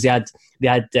hit it because they had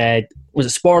was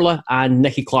it Sporla and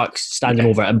Nicky Clark standing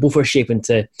over, and both were shaping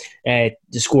to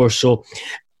score. So,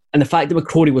 and the fact that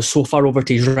McCrory was so far over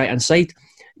to his right hand side,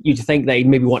 you'd think that he'd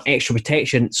maybe want extra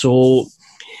protection. So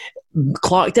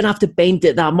Clark didn't have to bend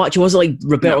it that much. It wasn't like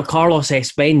Roberto Carlos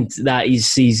bend that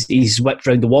he's whipped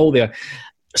round the wall there.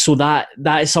 So that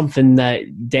is something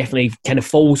that definitely kind of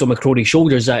falls on McCrory's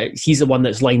shoulders. He's the one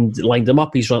that's lined him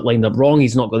up. He's lined up wrong.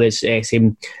 He's not got this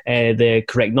the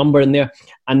correct number in there.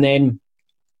 And then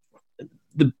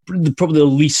probably the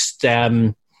least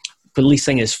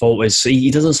thing his fault is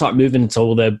he doesn't start moving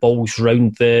until the ball's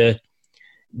round the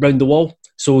wall.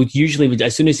 So usually,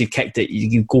 as soon as you've kicked it,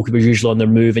 goalkeeper's usually on their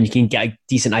move, and you can get a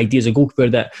decent idea as a goalkeeper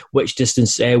that which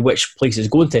distance, which place it's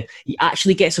going to. He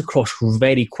actually gets across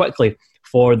very quickly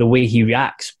for the way he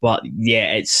reacts. But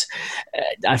yeah, it's.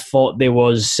 I thought there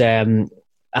were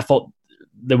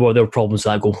problems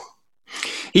with that goal.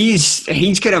 He's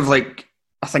kind of like,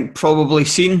 I think, probably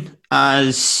seen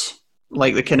as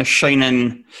like the kind of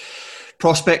shining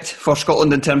prospect for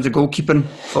Scotland in terms of goalkeeping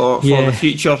for the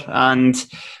future. And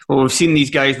we've seen these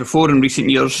guys before in recent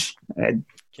years.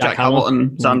 Jack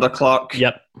Hamilton, Zander Clark.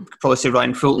 Yep. Could probably say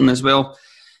Ryan Fulton as well.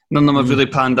 None of them have really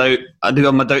panned out. I do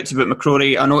have my doubts about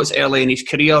McCrory. I know it's early in his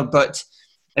career, but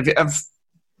if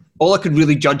all I could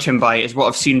really judge him by is what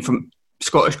I've seen from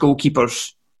Scottish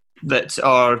goalkeepers that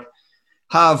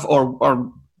have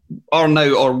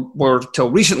now or were till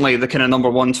recently the kind of number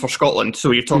ones for Scotland.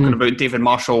 So you're talking about David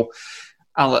Marshall,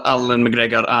 Alan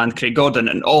McGregor and Craig Gordon,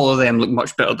 and all of them look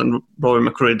much better than Robbie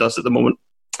McCrory does at the moment.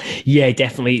 Yeah,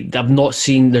 definitely.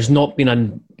 There's not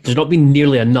been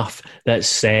nearly enough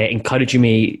that's encouraging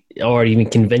me or even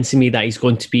convincing me that he's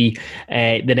going to be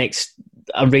the next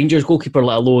Rangers goalkeeper,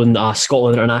 let alone a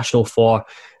Scotland international for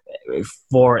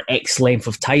X length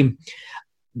of time.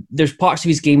 There's parts of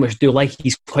his game which I do like.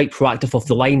 He's quite proactive off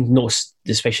the line,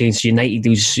 especially against United.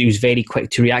 He was very quick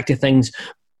to react to things.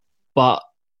 But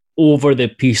over the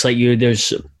piece,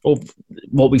 there's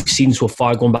what we've seen so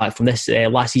far going back from this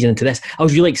last season into this. I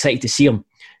was really excited to see him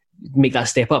make that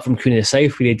step up from Queen of the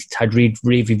South. We had rave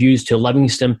reviews to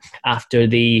Livingston after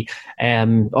the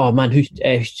who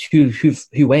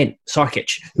went?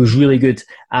 Sarkic, who was really good,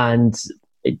 and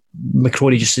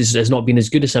McCrory just has not been as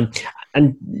good as him.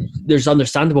 And there's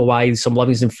understandable why some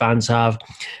Livingston fans have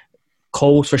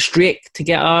calls for Strake to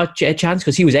get a chance,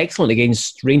 because he was excellent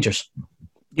against Rangers.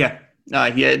 Yeah,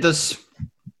 it does.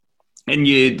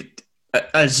 And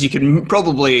as you can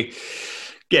probably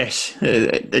guess,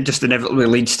 it just inevitably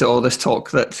leads to all this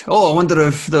talk that, I wonder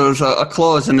if there's a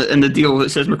clause in the deal that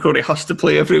says McCrory has to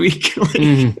play every week.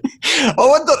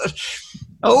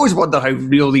 I always wonder how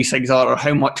real these things are, or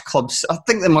how much clubs. I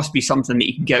think there must be something that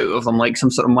you can get out of them, like some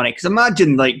sort of money. Because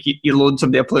imagine, you loan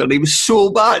somebody a player, and he was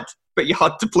so bad, but you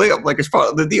had to play him as part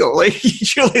of the deal.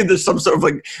 Surely there's some sort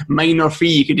of minor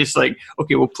fee you could just okay,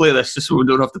 we'll play this just so we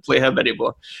don't have to play him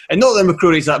anymore. And not that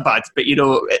McCrory's that bad, but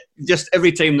just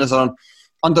every time there's an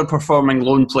underperforming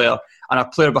loan player and a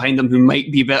player behind him who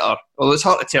might be better. Well, it's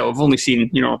hard to tell. I've only seen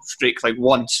Strake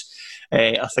once.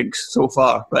 I think so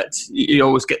far, but you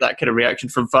always get that kind of reaction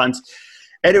from fans.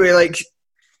 Anyway,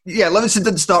 Livingston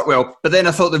didn't start well, but then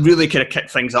I thought they really kind of kicked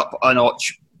things up a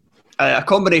notch a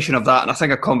combination of that, and I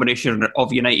think a combination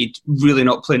of United really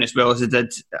not playing as well as they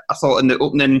did. I thought in the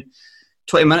opening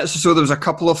 20 minutes or so, there was a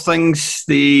couple of things.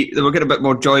 They were getting a bit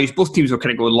more joys. Both teams were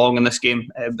kind of going long in this game,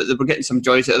 but they were getting some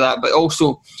joys out of that. But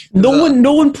also, no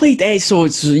one played. So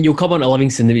you'll come on to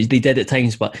Livingston. They did at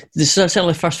times, but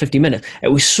certainly the first 50 minutes, it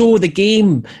was so the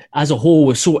game as a whole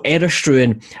was so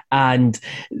error-strewn, and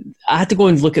I had to go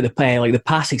and look at the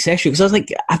pass succession because I was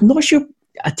like, I'm not sure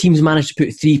a team's managed to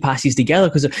put 3 passes together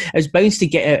because it was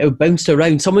bounced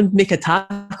around. Someone would make a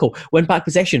tackle, win back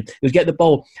possession, they would get the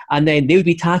ball, and then they would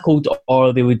be tackled,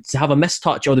 or they would have a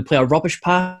mistouch, or they'd play a rubbish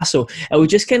pass. So it was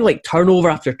just kind of like turnover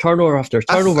after turnover after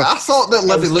turnover. I thought that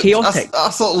Livy looked chaotic. I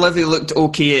thought Livy looked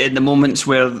okay in the moments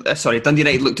where Dundee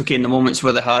United looked okay in the moments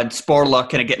where they had Sporla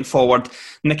kind of getting forward,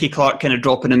 Nicky Clark kind of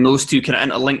dropping in, those two kind of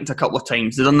interlinked a couple of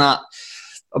times. They've done that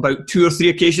about 2 or 3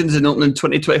 occasions in the opening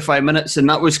 20-25 minutes, and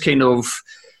that was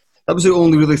the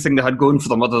only really thing they had going for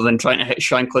them, other than trying to hit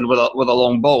Shanklin with a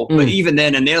long ball. But even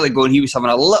then, in the early going, he was having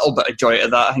a little bit of joy out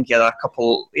of that. I think he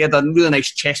had a really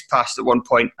nice chest pass at one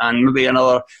point, and maybe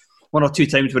another 1 or 2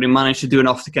 times where he managed to do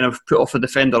enough to kind of put off the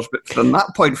defenders. But from that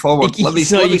point forward,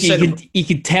 you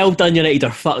could tell Dundee United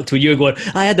are fucked when you're going,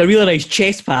 I had a really nice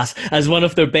chest pass as one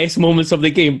of their best moments of the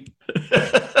game.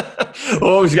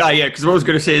 Because what I was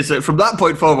going to say is that from that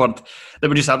point forward, they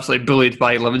were just absolutely bullied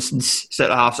by Livingston's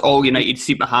centre-halves. All United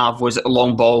seemed to have was a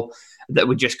long ball that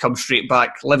would just come straight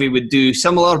back. Livy would do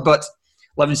similar, but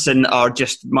Livingston are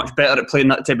just much better at playing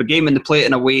that type of game, and they play it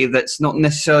in a way that's not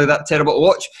necessarily that terrible to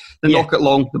watch. They knock it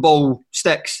long, the ball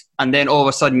sticks, and then all of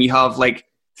a sudden you have like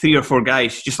 3 or 4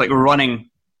 guys just like running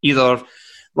either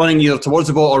towards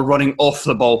the ball or running off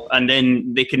the ball, and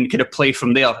then they can kind of play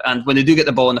from there. And when they do get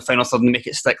the ball in the final third and make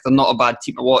it stick, they're not a bad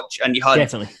team to watch. And you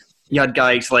had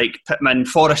guys like Pittman,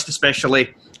 Forrest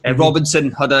especially.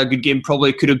 Robinson had a good game.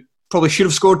 Probably should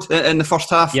have scored in the first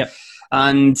half. Yep.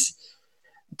 And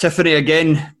Tiffany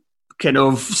again, kind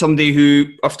of somebody who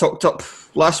I've talked up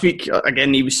last week.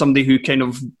 Again, he was somebody who kind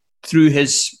of threw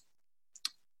his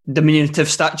diminutive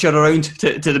stature around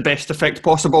to the best effect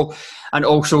possible, and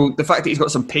also the fact that he's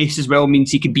got some pace as well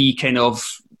means he can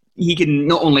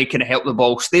not only kind of help the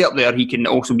ball stay up there, he can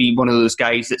also be one of those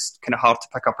guys that's kind of hard to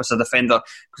pick up as a defender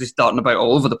because he's darting about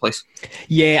all over the place.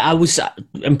 Yeah, I was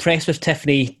impressed with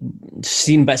Tiffany.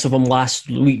 Seeing bits of him last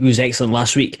week, he was excellent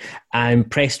last week. I'm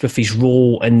impressed with his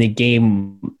role in the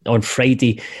game on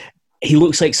Friday. He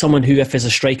looks like someone who, if as a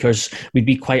strikers, would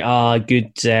be quite a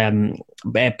good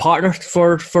partner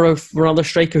for another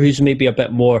striker who's maybe a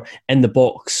bit more in the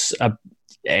box,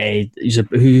 who's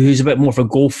a bit more of a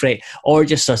goal threat, or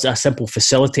just a simple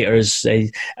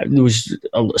facilitator. There was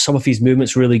some of his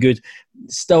movements really good.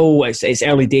 Still, it's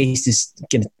early days to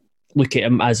kind of look at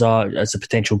him as a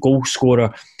potential goal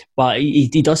scorer, but he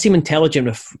does seem intelligent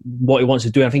with what he wants to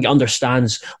do. I think he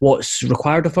understands what's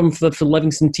required of him for the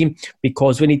Livingston team,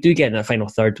 because when he do get in that final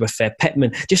third with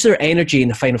Pittman, just their energy in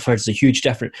the final third is a huge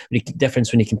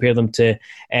difference when you compare them to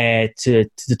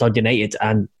Dundee United.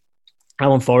 And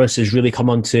Alan Forrest has really come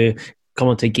onto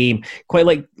game. Quite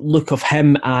like look of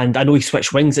him, and I know he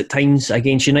switched wings at times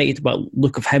against United, but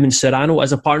look of him and Serrano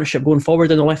as a partnership going forward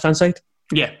on the left hand side.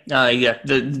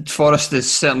 The Forrest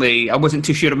is certainly. I wasn't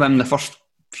too sure of him in the first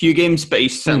few games, but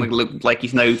he's certainly looked like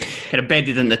he's now kind of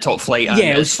bedded in the top flight and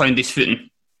has found his footing.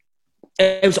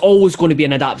 It was always going to be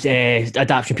an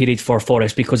adaptation period for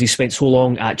Forrest because he spent so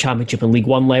long at Championship and League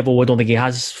One level. I don't think he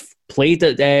has played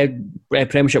at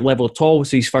Premiership level at all.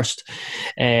 So his first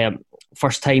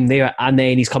time there, and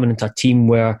then he's coming into a team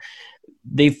where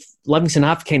Livingston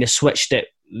have kind of switched it.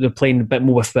 They're playing a bit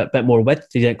more with a bit more width.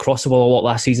 They didn't cross the ball a lot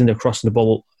last season. They're crossing the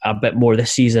ball a bit more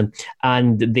this season,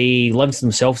 and Livingston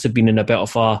themselves have been in a bit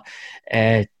of a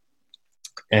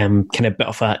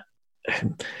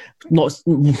not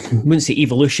wouldn't say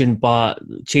evolution, but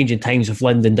changing times with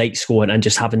Lyndon Dykes going and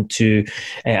just having to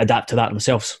adapt to that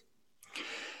themselves.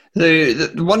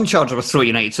 The one charge I was throw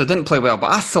United, so it didn't play well, but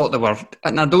I thought they were,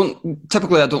 and I don't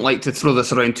like to throw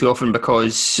this around too often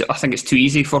because I think it's too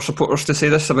easy for supporters to say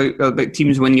this about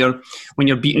teams when you're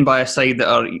beaten by a side that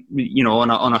are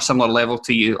on a similar level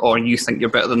to you, or you think you're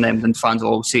better than them. Then fans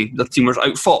will always say their team was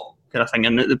outfought kind of thing,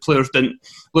 and the players didn't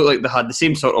look like they had the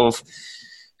same sort of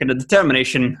kind of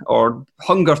determination or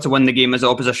hunger to win the game as the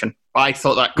opposition. I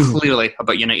thought that clearly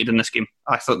about United in this game.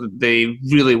 I thought that they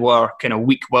really were kind of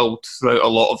weak-willed throughout a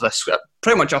lot of this.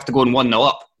 Pretty much after going 1-0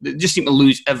 up, they just seemed to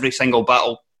lose every single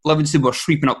battle. Livingston were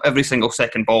sweeping up every single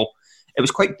second ball. It was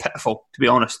quite pitiful, to be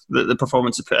honest, the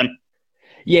performance they put in.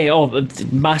 Yeah,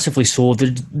 massively so.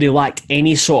 They lacked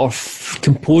any sort of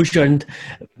composure, and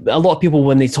a lot of people,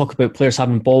 when they talk about players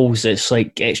having balls, it's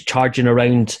like it's charging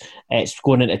around, it's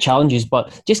going into challenges,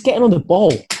 but just getting on the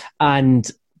ball and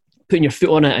putting your foot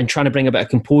on it and trying to bring a bit of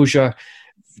composure,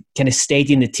 kind of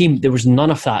steadying the team, there was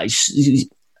none of that.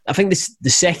 I think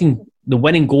the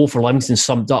winning goal for Livingston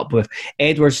summed up with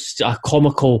Edwards, a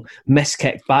comical miss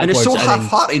kick backwards. And it's so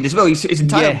half-hearted as well. His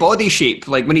entire body shape,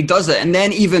 like when he does it, and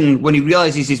then even when he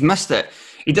realises he's missed it,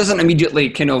 he doesn't immediately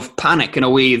kind of panic in a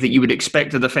way that you would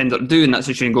expect a defender to do in that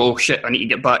situation and go, oh shit, I need to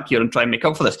get back here and try and make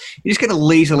up for this. He just kind of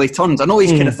lazily turns. I know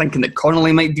he's kind of thinking that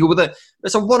Connolly might deal with it.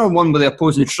 It's a one-on-one with the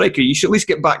opposing striker. You should at least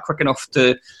get back quick enough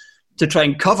to try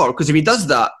and cover, because if he does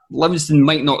that, Livingston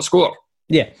might not score.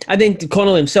 Yeah, and then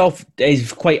Connolly himself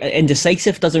is quite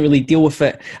indecisive, doesn't really deal with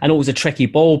it. I know it was a tricky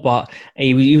ball, but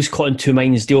he was caught in two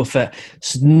minds, deal with it.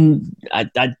 So I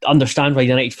understand why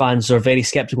United fans are very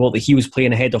sceptical that he was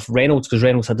playing ahead of Reynolds, because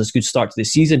Reynolds had this good start to the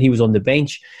season. He was on the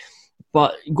bench.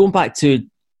 But going back to,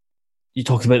 you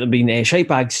talked about them being shite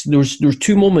bags, there was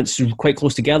two moments quite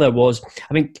close together. I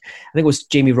think it was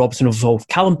Jamie Robson involved.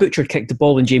 Callum Butcher kicked the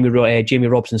ball in Jamie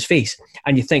Robson's face,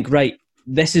 and you think, right,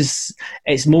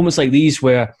 it's moments like these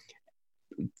where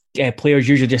players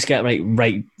usually just get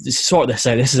right, sort this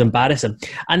out, this is embarrassing.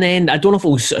 And then I don't know if it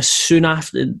was soon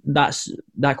after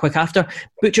that quick after,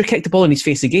 Butcher kicked the ball in his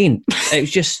face again. It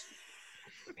was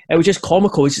just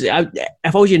comical. If I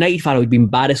was a United fan, I would be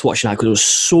embarrassed watching that, because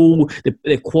it was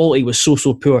the quality was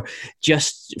so poor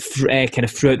just kind of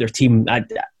throughout their team.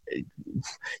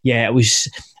 It was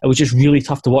just really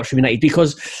tough to watch from United,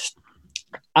 because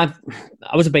I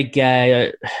was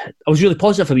really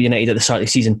positive about United at the start of the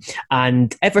season,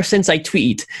 and ever since I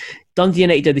tweeted, Dundee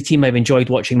United are the team I've enjoyed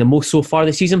watching the most so far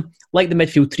this season. Like the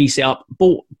midfield three set up,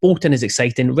 Bolton is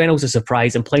exciting, Reynolds is a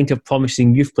surprise, and plenty of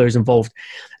promising youth players involved.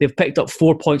 They've picked up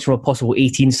 4 points from a possible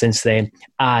 18 since then,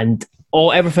 and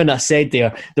everything I said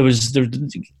there was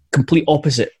complete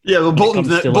opposite. Yeah, well,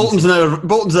 Bolton's now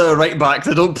a right back.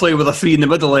 They don't play with a three in the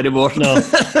middle anymore. No,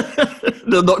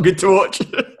 they're not good to watch.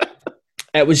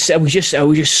 It was just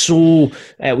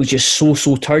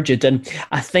so turgid, and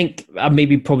I think I've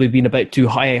maybe probably been a bit too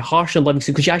harsh on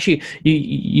Livingston, because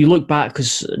you look back,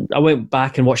 because I went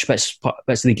back and watched bits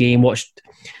of the game, watched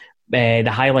the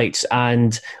highlights,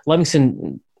 and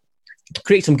Livingston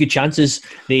create some good chances.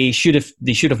 They should have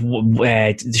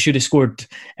scored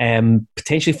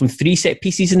potentially from 3 set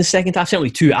pieces in the second half.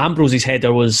 Certainly 2. Ambrose's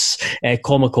header was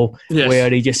comical, yes, where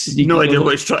he just no idea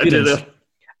what he's trying to do there.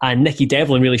 And Nicky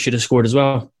Devlin really should have scored as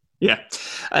well. Yeah.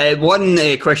 One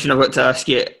question I've got to ask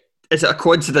you, is it a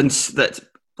coincidence that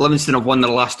Livingston have won their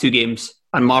last 2 games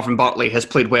and Marvin Bartley has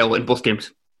played well in both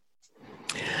games?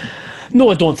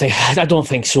 No, I don't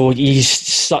think so. He's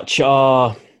such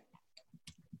a...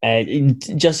 I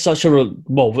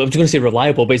was going to say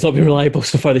reliable, but he's not been reliable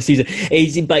so far this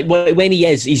season. But when he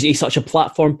is, he's such a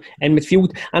platform in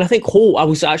midfield. And I think Holt, I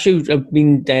was actually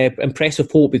been impressed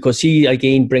with Holt, because he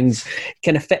again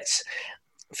fits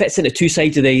into two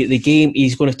sides of the game.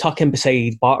 He's going to tuck in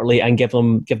beside Bartley and give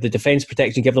the defence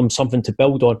protection, give them something to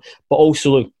build on, but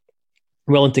also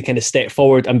willing to kind of step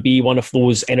forward and be one of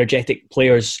those energetic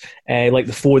players like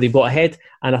the 4 they've got ahead.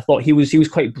 And I thought he was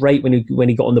quite bright when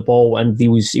he got on the ball, and he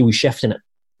was shifting it.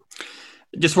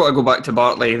 Just want to go back to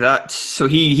Bartley. So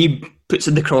he puts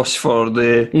in the cross for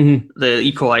the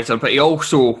equaliser, but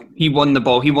he won the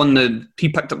ball. He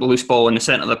picked up the loose ball in the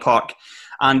centre of the park,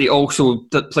 and he also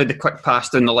played the quick pass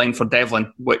down the line for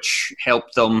Devlin, which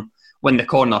helped them win the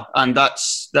corner. And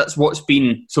that's what's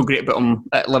been so great about him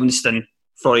at Livingston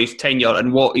for his tenure,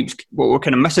 and what we're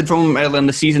kind of missing from him earlier in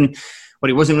the season, where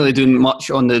he wasn't really doing much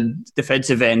on the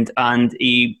defensive end, and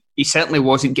he certainly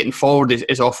wasn't getting forward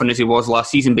as often as he was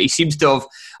last season. But he seems to have,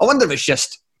 I wonder if it's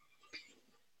just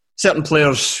certain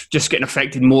players just getting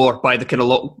affected more by the kind of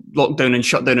lockdown and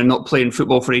shutdown and not playing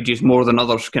football for ages more than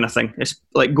others, kind of thing. It's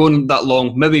like going that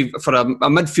long, maybe for a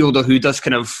midfielder who does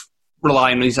kind of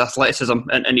rely on his athleticism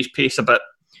and his pace a bit.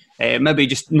 Maybe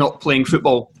just not playing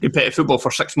competitive football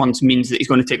for 6 months means that he's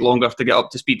going to take longer to get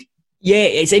up to speed. Yeah,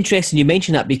 it's interesting you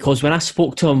mention that, because when I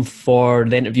spoke to him for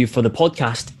the interview for the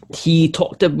podcast, we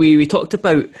talked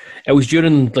about, it was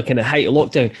during the kind of height of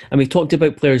lockdown, and we talked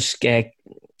about players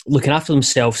looking after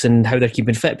themselves and how they're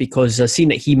keeping fit, because I've seen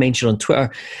that he mentioned on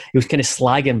Twitter, he was kind of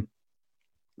slagging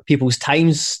people's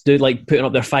times, like putting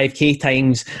up their 5k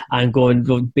times and going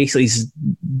basically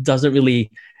doesn't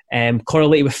really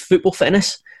correlate with football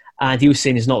fitness. And he was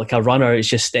saying he's not like a runner,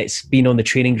 it's being on the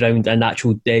training ground and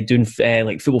actual doing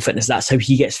like football fitness, that's how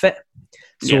he gets fit.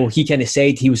 So he kind of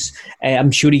said he was.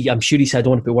 I'm sure he said, I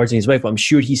don't want to put words in his mouth, but I'm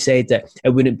sure he said that it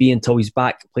wouldn't be until he's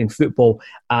back playing football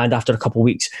and after a couple of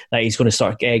weeks that he's going to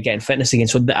start getting fitness again.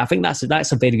 So I think that's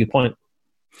a very good point.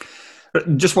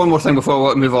 Just one more thing before I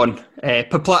want to move on.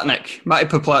 Poplatnik, Matty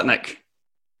Poplatnik.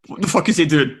 What the fuck is he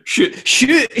doing? Shoot!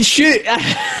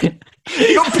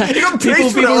 He got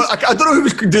praised for it. I don't know who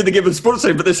was doing the Game of Sports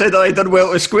side, but they said I done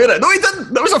well to square it. No, he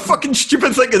didn't. That was a fucking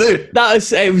stupid thing to do.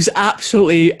 It was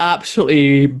absolutely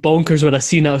bonkers when I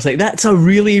seen it. I was like, that's a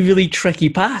really, really tricky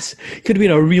pass. Could have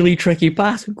been a really tricky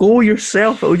pass. Go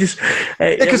yourself. It was just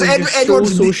because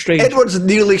Edwards so strange. Edwards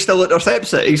nearly still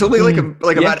intercepts it. He's only like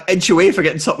a bad inch away for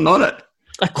getting something on it.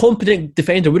 A competent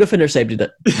defender would have intercepted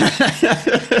it.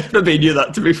 Maybe he knew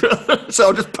that, to be fair. So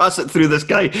I'll just pass it through this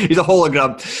guy. He's a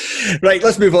hologram. Right,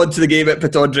 let's move on to the game at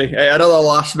Pittodrie. Another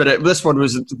last minute. This one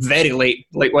was very late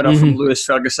winner from Lewis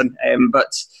Ferguson.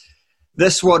 But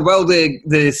this one, well,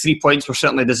 the 3 points were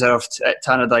certainly deserved at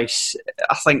Tannadice.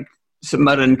 I think St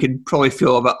Mirren could probably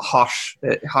feel a bit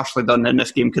harshly done in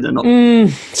this game, could it not?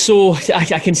 So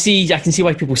I can see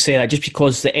why people say that, just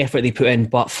because the effort they put in.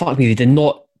 But fuck me, they did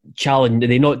not challenge.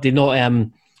 They did not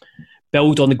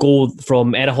build on the goal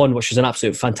from Erhahon, which was an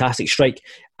absolute fantastic strike,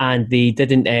 and they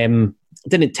didn't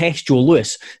test Joe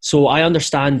Lewis. So I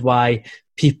understand why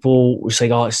people say,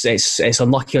 "Oh, it's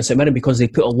unlucky on St Mirren," because they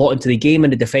put a lot into the game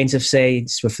and the defensive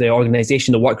sides with the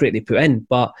organisation, the work rate they put in,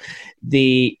 but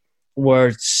they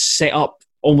were set up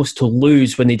almost to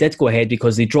lose when they did go ahead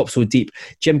because they dropped so deep.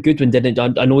 Jim Goodwin didn't.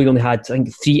 I know he only had, I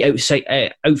think, 3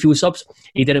 outfield subs.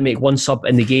 He didn't make 1 sub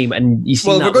in the game, and you see.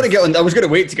 Well, we're going to get on. I was going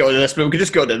to wait to get on this, but we could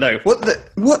just go on it now. What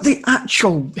the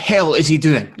actual hell is he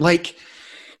doing? Like,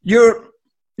 you're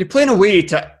playing away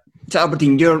to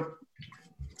Aberdeen. Your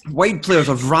wide players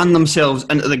have ran themselves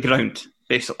into the ground,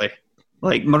 basically.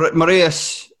 Like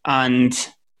Moraes and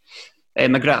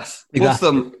McGrath.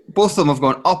 Both of them have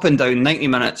gone up and down 90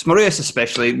 minutes. Moraes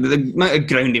especially, the amount of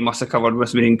ground he must have covered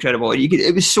must have been incredible.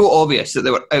 It was so obvious that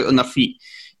they were out on their feet.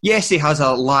 Yes, he has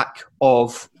a lack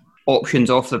of options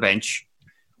off the bench,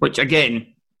 which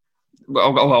again,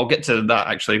 I'll get to that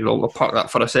actually. I'll park that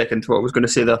for a second to what I was going to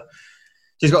say there.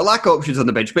 He's got a lack of options on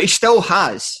the bench, but he still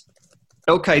has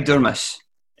Ilkay Durmus.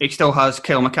 He still has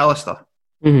Kyle McAllister.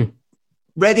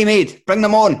 Ready-made. Bring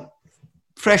them on.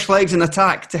 Fresh legs in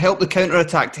attack to help the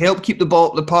counter-attack, to help keep the ball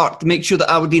up the park, to make sure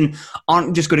that Aberdeen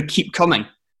aren't just going to keep coming.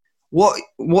 What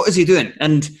is he doing?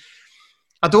 And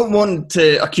I don't want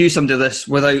to accuse him of this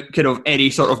without kind of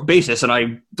any sort of basis, and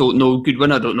I don't know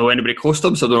Goodwin, I don't know anybody close to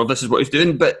him, so I don't know if this is what he's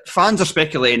doing, but fans are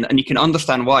speculating, and you can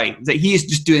understand why, that he is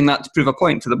just doing that to prove a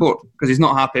point to the board, because he's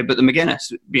not happy about the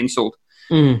McGuinness being sold.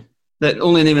 That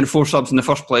only naming 4 subs in the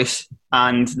first place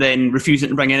and then refusing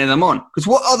to bring any of them on. Because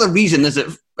what other reason is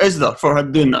there for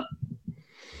him doing that?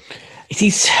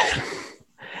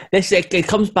 It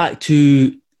comes back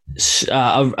to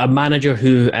a manager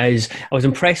who I was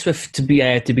impressed with to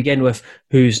begin with,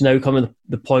 who's now coming to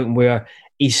the point where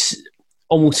he's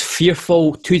almost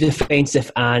fearful, too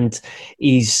defensive, and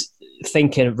he's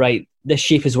thinking, right, this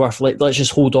shape is worth. Let's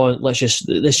just hold on.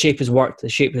 This shape has worked. The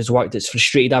shape has worked. It's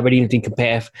frustrated Aberdeen being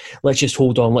competitive. Let's just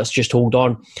hold on.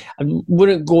 I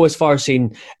wouldn't go as far as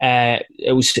saying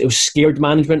it was scared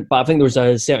management, but I think there was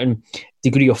a certain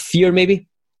degree of fear, maybe,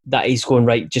 that he's going,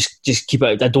 right. Just keep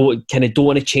it. I don't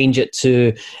want to change it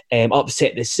to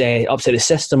upset the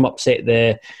system, upset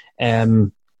the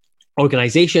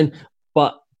organisation.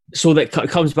 But so that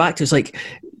comes back to, it's like,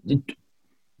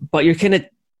 but you're kind of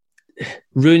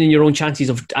ruining your own chances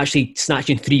of actually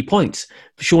snatching 3 points,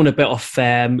 showing a bit of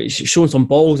showing some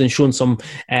balls and showing some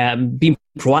being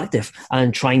proactive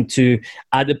and trying to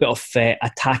add a bit of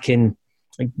attacking,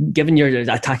 giving your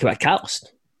attack a bit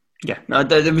calloused. Yeah,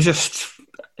 it was just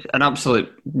an absolute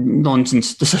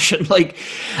nonsense decision. Like,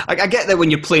 I get that when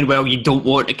you're playing well, you don't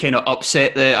want to kind of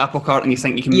upset the apple cart, and you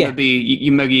think you can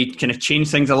maybe kind of change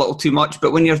things a little too much.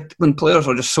 But when players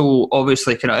are just so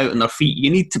obviously kind of out on their feet,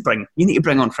 you need to bring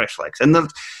on fresh legs. And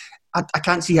I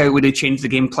can't see how would they change the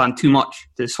game plan too much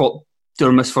to swap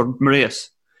Durmus for Moraes.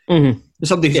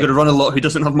 Somebody who's going to run a lot, who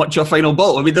doesn't have much of a final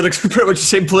ball. I mean, they're pretty much the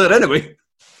same player anyway.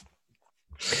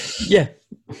 Yeah.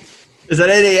 Is there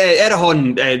any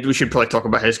Erhahon? We should probably talk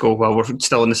about his goal while we're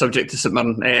still on the subject of St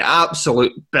Mirren.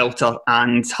 Absolute belter,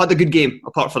 and had a good game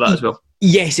apart from that as well.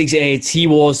 Yes, he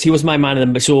was my man of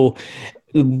them. So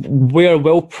where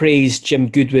well praised Jim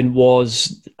Goodwin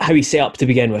was how he set up to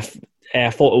begin with. I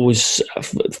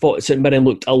thought St Mirren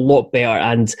looked a lot better,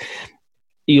 and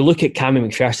you look at Cammy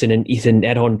McPherson and Ethan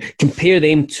Erhahon, compare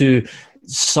them to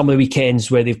some of the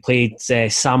weekends where they've played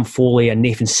Sam Foley and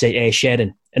Nathan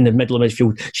Shedden. in the middle of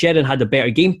midfield. Sheridan had a better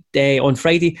game on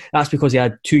Friday. That's because he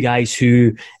had two guys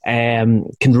who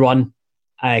can run,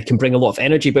 can bring a lot of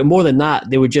energy. But more than that,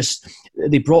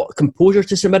 they brought composure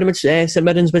to St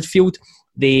Mirren's midfield.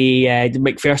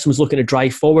 McPherson was looking to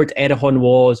drive forward.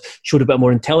 Erdogan showed a bit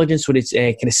more intelligence when he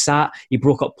kind of sat. He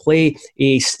broke up play.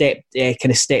 He stepped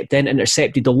in,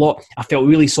 intercepted a lot. I felt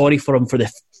really sorry for him for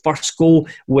the first goal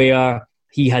where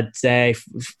he had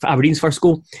Aberdeen's first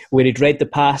goal, where he'd read the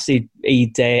pass, he'd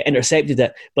intercepted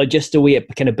it, but just the way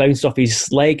it kind of bounced off his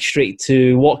leg straight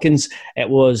to Watkins, it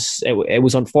was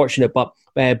unfortunate. But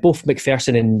both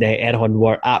McPherson and Erdogan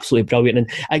were absolutely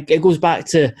brilliant, and it goes back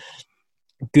to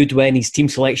Goodwin, his team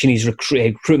selection, his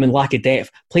recruitment, lack of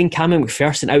depth. Playing Cameron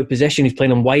McPherson out of position, he's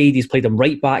playing him wide, he's played him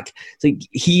right back. It's like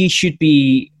he should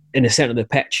be in the centre of the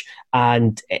pitch,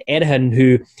 and Erdogan,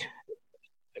 who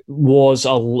was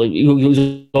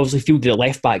obviously fielded at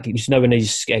left back, he's now in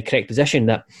his correct position,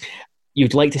 that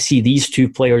you'd like to see these two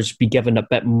players be given a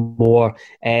bit more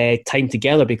time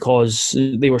together, because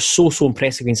they were so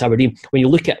impressive against Aberdeen. When you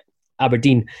look at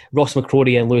Aberdeen, Ross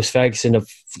McCrory and Lewis Ferguson have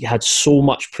had so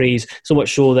much praise, so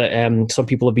much so that some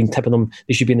people have been tipping them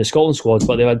they should be in the Scotland squad,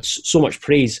 but they've had so much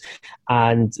praise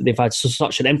and they've had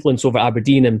such an influence over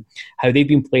Aberdeen and how they've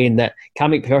been playing, that Cam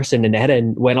McPherson and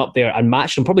Heron went up there and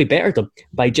matched them, probably bettered them,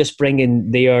 by just bringing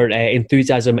their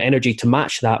enthusiasm, energy to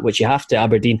match that, which you have to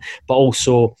Aberdeen, but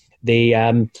also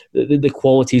the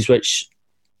qualities which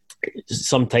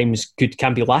sometimes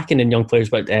can be lacking in young players,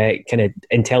 but kind of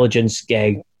intelligence,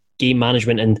 game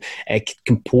management and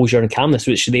composure and calmness,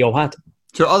 which they all had.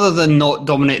 So other than not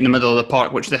dominating the middle of the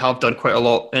park, which they have done quite a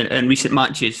lot in recent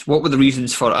matches, what were the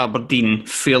reasons for Aberdeen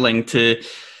failing to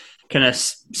kind of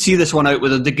see this one out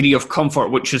with a degree of comfort,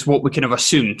 which is what we kind of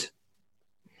assumed?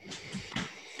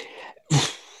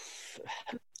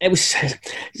 It was,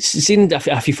 seeing a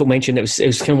few folk mentioned, it was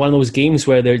kind of one of those games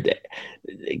where they're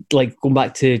like going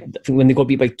back to, I think, when they got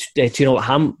beat by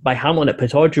 2-0 by Hamilton at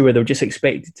Pittodrie, where they were just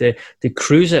expected to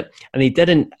cruise it, and they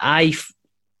didn't. I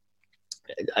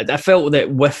felt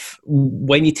that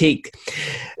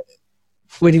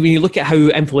when you look at how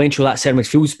influential that centre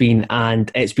midfield's been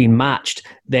and it's been matched,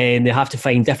 then they have to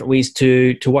find different ways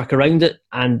to work around it.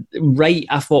 And Wright,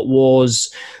 I thought,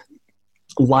 was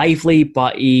lively,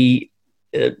 but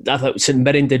I thought St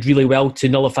Mirren did really well to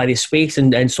nullify the space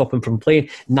and stop him from playing.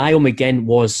 Niall McGinn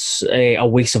was a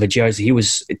waste of a jersey. He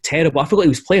was terrible. I forgot he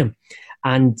was playing.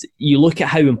 And you look at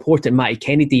how important Matty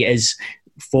Kennedy is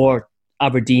for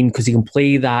Aberdeen, because he can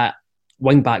play that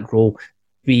wing-back role,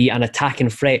 be an attacking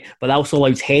threat, but that also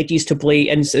allows Hedges to play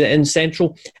in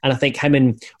central. And I think him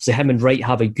and Wright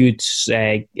have a good,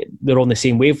 they're on the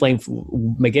same wavelength.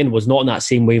 McGinn was not on that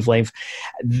same wavelength.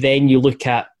 Then you look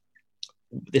at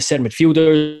the centre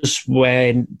midfielders,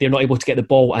 when they're not able to get the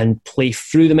ball and play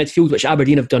through the midfield, which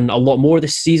Aberdeen have done a lot more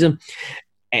this season.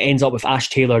 It ends up with Ash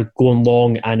Taylor going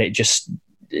long, and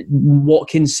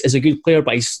Watkins is a good player,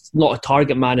 but he's not a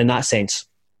target man in that sense.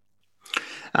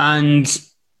 And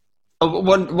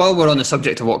while we're on the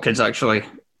subject of Watkins, actually,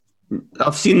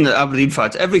 I've seen the Aberdeen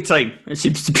fans, every time it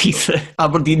seems to be that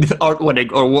Aberdeen aren't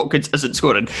winning or Watkins isn't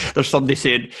scoring, there's somebody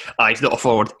saying, he's not a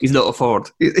forward, he's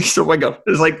a winger.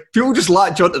 It's like, people just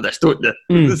latch onto this, don't they?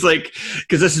 It's like,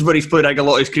 because this is where he's played a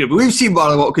lot of his career. But we've seen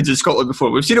Marlon Watkins in Scotland before.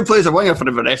 We've seen him play as a winger for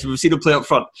Inverness, and we've seen him play up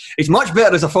front. He's much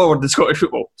better as a forward than Scottish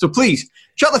football. So please,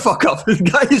 shut the fuck up. The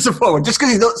guy is a forward. Just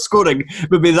because he's not scoring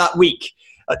maybe that week,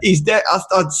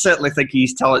 I'd certainly think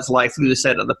his talents lie through the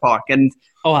centre of the park. And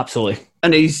oh, absolutely.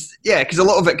 And because a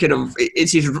lot of it kind of,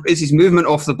 it's his movement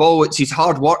off the ball, it's his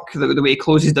hard work, the way he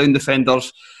closes down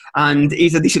defenders, and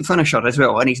he's a decent finisher as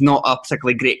well, and he's not a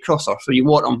particularly great crosser, so you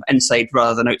want him inside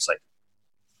rather than outside.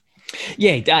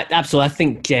 Yeah, absolutely. I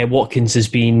think Watkins has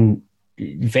been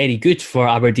very good for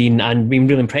Aberdeen and been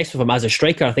really impressed with him as a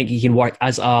striker. I think he can work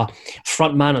as a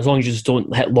front man as long as you just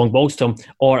don't hit long balls to him,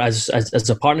 or as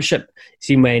a partnership.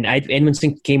 See, when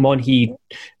Edmondson came on, he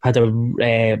had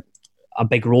a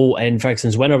big role in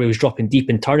Ferguson's winner where he was dropping deep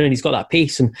and turning. He's got that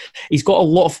pace, and he's got a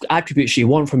lot of attributes you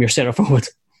want from your centre forward.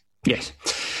 Yes.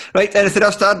 Right, anything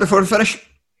else to add before we finish?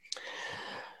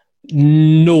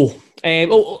 No.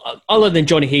 Other than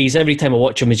Johnny Hayes, every time I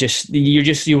watch him,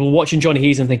 you're watching Johnny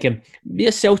Hayes and thinking,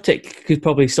 yes, Celtic could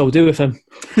probably still do with him.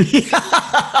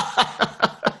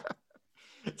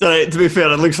 So, to be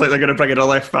fair, it looks like they're going to bring in a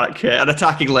left back, an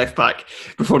attacking left back,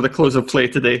 before the close of play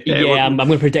today. I'm going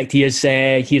to predict he is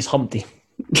Humpty.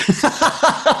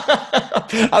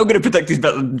 I'm going to predict he's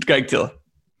better than Greg Taylor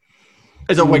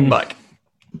as a wing back.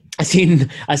 I seen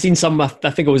some. I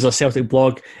think it was a Celtic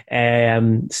blog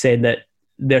saying that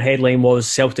their headline was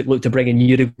Celtic look to bring in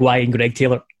Uruguayan Greg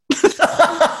Taylor.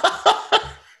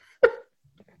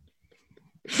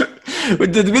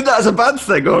 Did they mean that as a bad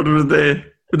thing, or would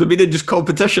they mean it just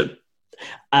competition?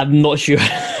 I'm not sure.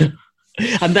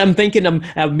 And I'm thinking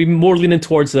I'll be more leaning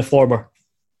towards the former.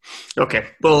 Okay,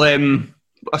 well,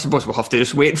 I suppose we'll have to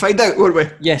just wait and find out, won't we?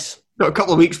 Yes. Got a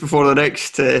couple of weeks before the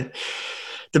next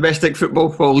domestic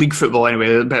football, well, league football anyway.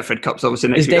 The Betfred Cup's obviously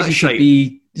next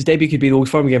week. His debut could be the Old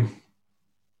Firm game.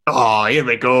 Oh, here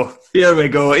we go.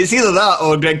 It's either that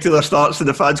or Greg Taylor starts and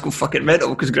the fans go fucking mental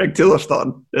because Greg Taylor's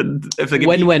starting. And if they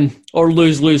win-win or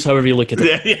lose, however you look at it.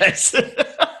 Yeah, yes.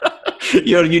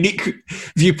 Your unique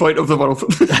viewpoint of the world.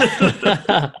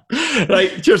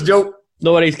 Right, cheers, Joe.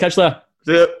 No worries, catch you later.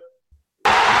 See ya.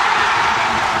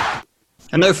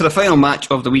 And now for the final match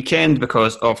of the weekend,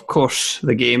 because of course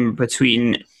the game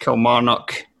between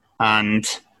Kilmarnock and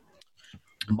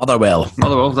Motherwell,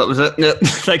 that was it. Yeah.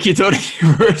 Thank you, Tony.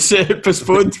 Was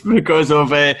postponed because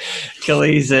of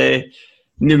Killy's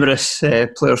numerous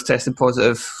players tested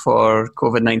positive for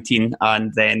COVID-19,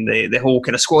 and then the whole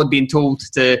kind of squad being told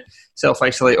to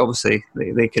self-isolate. Obviously,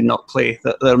 they could not play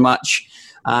their match,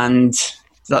 and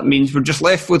that means we're just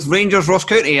left with Rangers Ross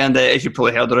County. And as you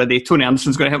probably heard already, Tony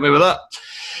Anderson's going to help me with that.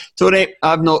 Tony,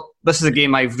 this is a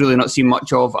game I've really not seen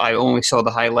much of. I only saw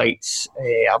the highlights.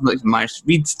 I've not even managed to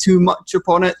read too much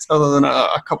upon it, other than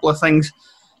a couple of things.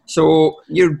 So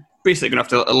you're basically going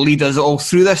to have to lead us all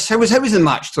through this. How was the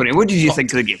match, Tony? What did you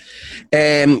think of the game?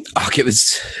 It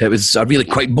was a really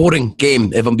quite boring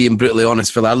game, if I'm being brutally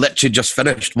honest, Phil. I literally just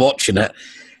finished watching it.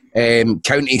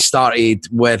 County started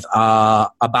with a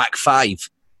back five,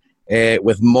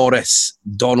 with Morris,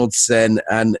 Donaldson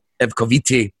and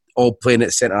Ivkoviti all playing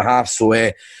at centre half.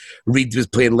 So Reid was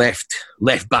playing left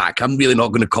back. I'm really not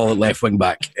going to call it left wing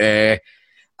back.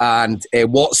 And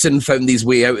Watson found his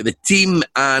way out of the team,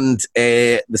 and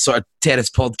the sort of Terrace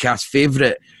podcast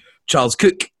favourite, Charles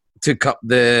Cook, took up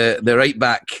the right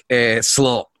back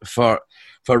slot for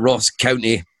Ross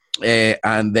County,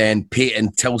 and then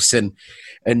Payton, Tilson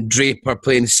and Draper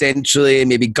playing centrally,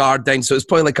 maybe Gardyne. So it's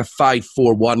probably like a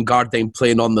 5-4-1, Gardyne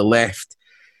playing on the left,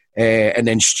 and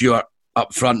then Stewart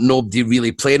up front. Nobody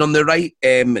really playing on the right.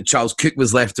 Charles Cook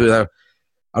was left with a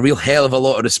real hell of a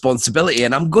lot of responsibility,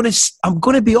 and I'm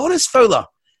gonna be honest, Fowler,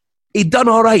 he done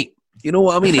all right. You know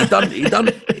what I mean?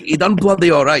 He done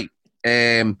bloody all right.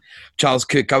 Charles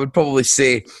Cook, I would probably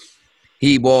say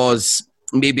he was,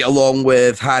 maybe along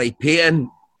with Harry Payton,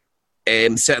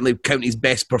 certainly County's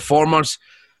best performers.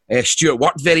 Stewart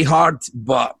worked very hard,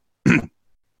 but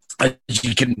as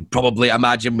you can probably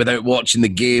imagine without watching the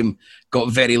game, got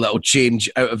very little change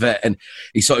out of it, and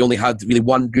he sort of only had really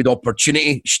one good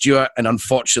opportunity, Stewart, and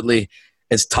unfortunately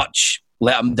his touch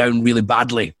let him down really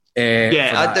badly.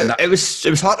 It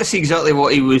was hard to see exactly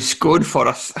what he was going for.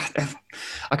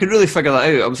 I could really figure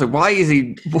that out. I was like, why is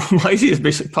he just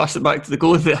basically passed it back to the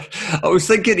goalie there? I was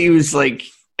thinking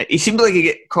he seemed like he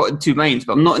get caught in two minds,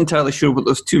 but I'm not entirely sure what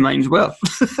those two minds were.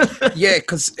 Yeah,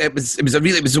 because it was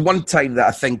the one time that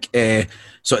I think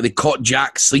sort of they caught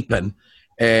Jack sleeping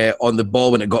on the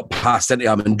ball when it got passed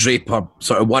into him, and Draper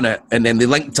sort of won it, and then they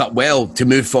linked up well to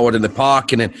move forward in the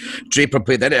park, and then Draper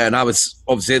played into it, and I was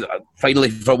obviously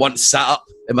finally for once sat up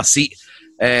in my seat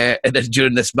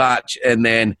during this match, and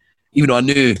then even though I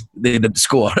knew they didn't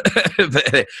score,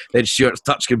 but then Stewart's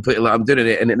touch completely let him doing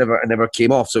it, and it never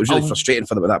came off. So it was really frustrating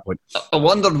for them at that point. I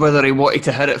wondered whether he wanted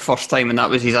to hit it first time, and that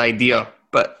was his idea,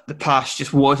 but the pass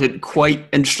just wasn't quite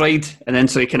in stride, and then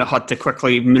so he kind of had to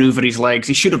quickly manoeuvre his legs.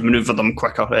 He should have manoeuvred them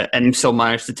quicker, and still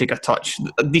managed to take a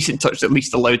decent touch that at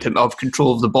least allowed him to have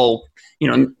control of the ball. You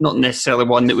know, not necessarily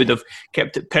one that would have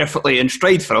kept it perfectly in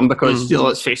stride for him, because,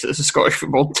 let's face it, this is Scottish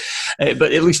football.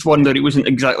 But at least one that he wasn't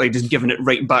exactly just giving it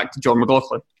right back to John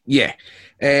McLaughlin. Yeah.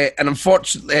 And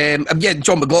unfortunately,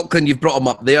 John McLaughlin, you've brought him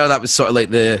up there. That was sort of like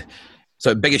the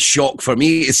biggest shock for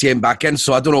me to see him back in.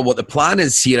 So I don't know what the plan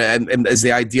is here. Is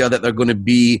the idea that are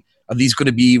these going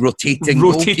to be rotating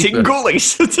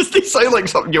goalies? It doesn't sound like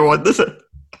something you want, does it?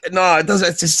 No, it doesn't.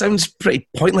 It just sounds pretty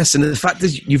pointless. And the fact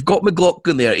is, you've got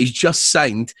McLaughlin there. He's just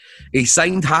signed. He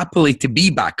signed happily to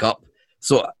be back up.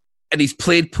 So, and he's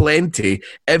played plenty.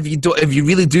 If you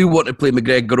really do want to play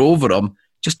McGregor over him,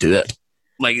 just do it.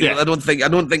 I don't think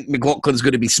McLaughlin's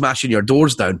going to be smashing your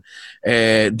doors down,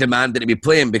 demanding to be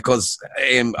playing, because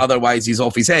otherwise he's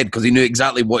off his head, because he knew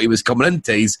exactly what he was coming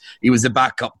into. He was the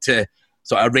backup to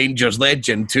sort of Rangers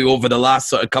legend, who over the last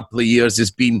sort of couple of years has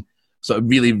been sort of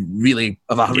really, really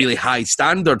of a really high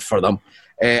standard for them.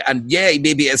 And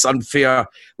maybe it's unfair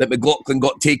that McLaughlin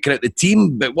got taken out the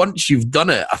team, but once you've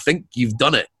done it, I think you've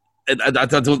done it. And I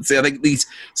think these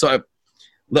sort of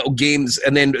little games,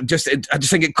 and then I just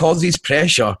think it causes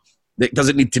pressure that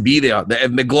doesn't need to be there. That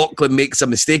if McLaughlin makes a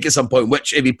mistake at some point,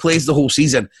 which if he plays the whole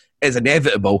season is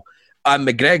inevitable, and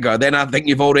McGregor, then I think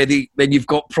you've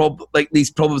got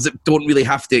these problems that don't really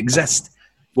have to exist.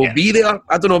 Will be there.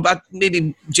 I don't know, but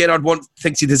maybe Gerrard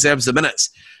thinks he deserves the minutes.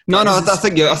 No, I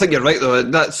think you're right though.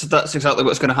 That's exactly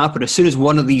what's going to happen. As soon as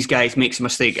one of these guys makes a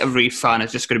mistake, every fan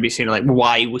is just going to be saying like,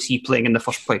 "Why was he playing in the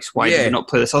first place? Why did he not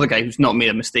play this other guy who's not made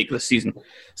a mistake this season?"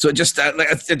 So I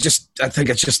think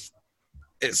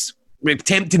it's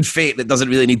tempting fate that doesn't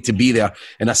really need to be there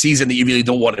in a season that you really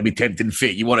don't want to be tempting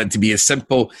fate. You want it to be as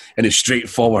simple and as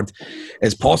straightforward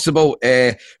as possible.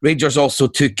 Rangers also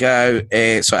took out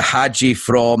sort of Hadji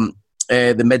from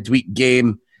the midweek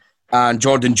game, and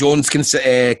Jordan Jones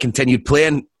continued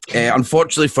playing.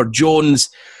 Unfortunately for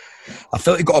Jones, I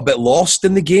felt he got a bit lost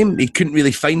in the game. He couldn't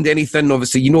really find anything.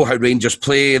 Obviously, you know how Rangers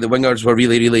play. The wingers were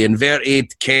really, really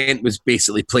inverted. Kent was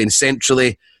basically playing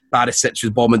centrally. Barisic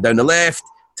was bombing down the left.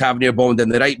 Tavernier bombing down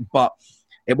the right. But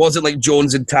it wasn't like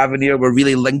Jones and Tavernier were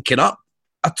really linking up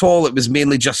at all. It was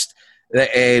mainly just that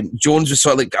Jones was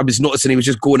sort of like, I was noticing he was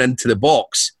just going into the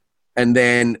box, and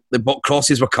then the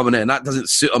crosses were coming in, and that doesn't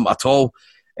suit him at all.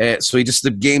 So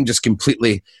the game just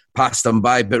completely passed them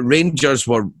by. But Rangers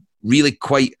were really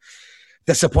quite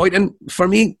disappointing for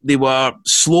me. They were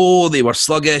slow, they were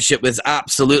sluggish. It was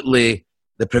absolutely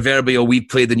the proverbial we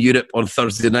played in Europe on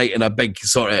Thursday night in a big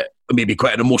sort of maybe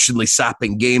quite an emotionally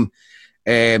sapping game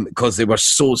because they were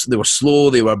slow,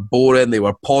 they were boring, they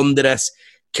were ponderous.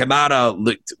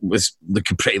 Kamara was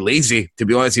looking pretty lazy, to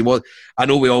be honest. He was. I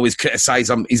know we always criticise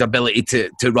him, his ability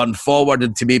to run forward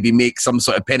and to maybe make some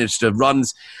sort of penetrative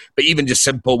runs, but even just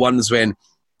simple ones when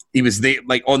he was there,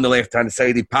 like on the left-hand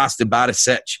side, he passed to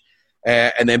Barisic,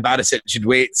 and then Barisic should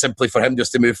wait simply for him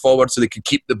just to move forward so they could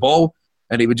keep the ball.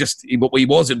 And he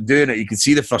wasn't doing it. You could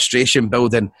see the frustration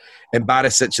building in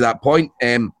Barisic at that point.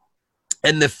 In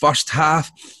the first half,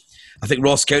 I think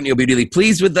Ross County will be really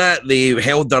pleased with that. They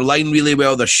held their line really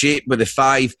well, their shape with the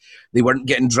 5. They weren't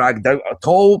getting dragged out at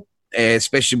all,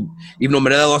 especially even though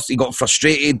Morelos, he got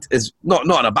frustrated, not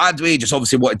in a bad way, just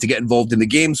obviously wanted to get involved in the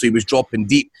game, so he was dropping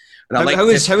deep. And how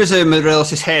was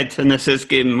Morelos' head in this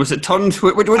game? Was it turned?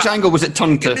 Which angle was it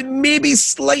turned to? Maybe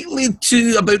slightly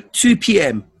to about 2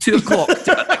 p.m, 2 o'clock.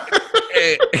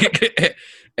 I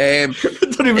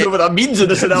don't even know what that means in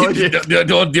this analogy.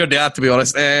 Dear Dad, to be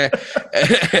honest.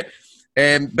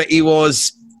 But he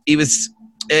was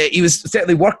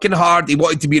certainly working hard. He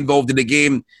wanted to be involved in the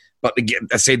game, but again,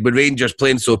 I said with Rangers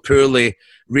playing so poorly,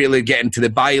 really getting to the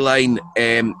byline,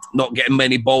 not getting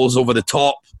many balls over the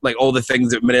top, like all the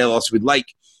things that Morelos would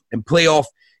like in playoff,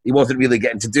 he wasn't really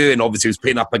getting to do. And obviously, he was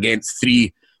playing up against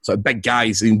 3 sort of big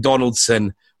guys,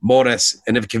 Donaldson, Morris,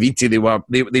 and Ivkovic.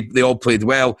 They all played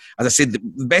well. As I said,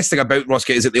 the best thing about Ross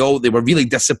County is that they were really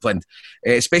disciplined.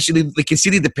 Especially they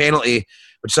conceded the penalty,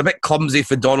 which is a bit clumsy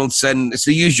for Donaldson. It's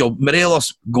the usual.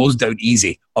 Morelos goes down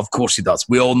easy. Of course he does.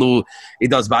 We all know he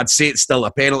does, but I'd say it's still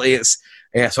a penalty. It's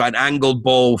so an angled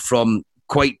ball from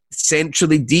quite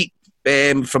centrally deep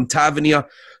from Tavernier.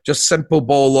 Just simple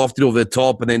ball lofted over the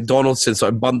top, and then Donaldson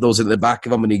sort of bundles into the back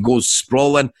of him and he goes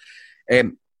sprawling.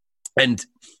 And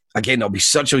again, that'll be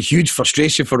such a huge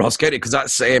frustration for Ross County because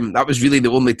that was really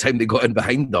the only time they got in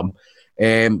behind them.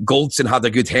 Goldson had a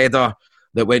good header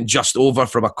that went just over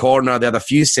from a corner. They had a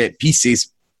few set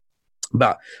pieces,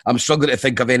 but I'm struggling to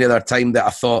think of any other time that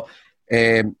I thought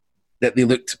that they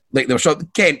looked like they were shot.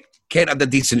 Kent had a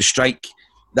decent strike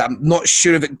that I'm not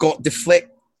sure if it got deflected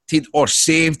or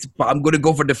saved, but I'm going to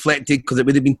go for deflected because it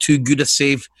would have been too good a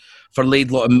save for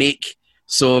Laidlaw to make.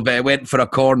 So, but it went for a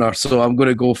corner. So I'm going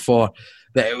to go for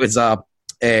that. It was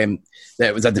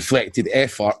a deflected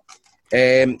effort.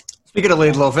 Speaking of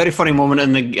Laidlaw, very funny moment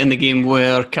in the game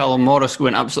where Callum Morris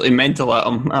went absolutely mental at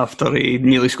him after he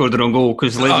nearly scored their own goal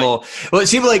because Laidlaw. Well, it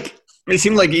seemed like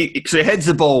he heads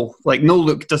the ball like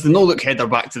does the no look header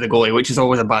back to the goalie, which is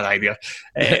always a bad idea.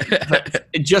 But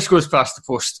it just goes past the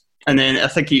post, and then I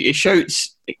think he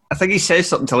shouts. I think he says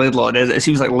something to Laidlaw, and it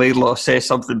seems like Laidlaw says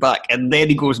something back, and then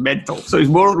he goes mental. So he's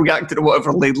more reacting to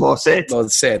whatever Laidlaw said.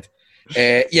 Because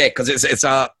it's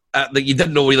like you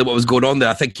didn't know really what was going on there.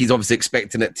 I think he's obviously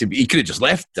expecting it to be. He could have just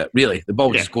left it. Really, the ball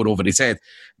was just going over his head.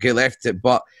 Okay, left it.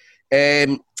 But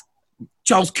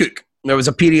Charles Cook. There was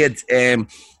a period in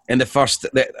the first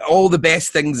all the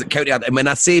best things that County had. And when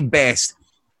I say best,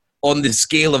 on the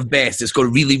scale of best, it's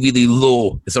got really, really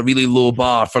low. It's a really low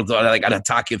bar for like an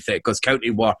attacking threat because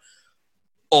County were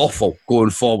awful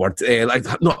going forward.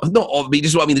 Not awful, but you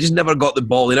just what I mean. They just never got the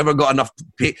ball. They never got enough.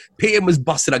 Payton was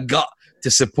busting a gut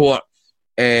to support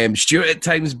Stewart at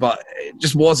times, but it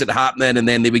just wasn't happening. And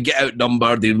then they would get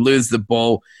outnumbered. They'd lose the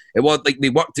ball. It was like they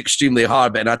worked extremely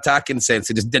hard, but in an attacking sense,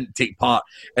 they just didn't take part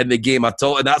in the game at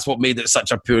all. And that's what made it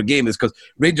such a poor game, is because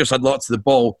Rangers had lots of the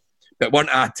ball, but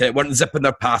weren't at it, weren't zipping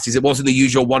their passes. It wasn't the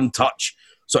usual one-touch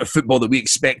sort of football that we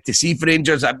expect to see for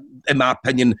Rangers. In my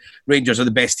opinion, Rangers are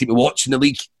the best team to watch in the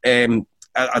league.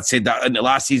 I'd said that in the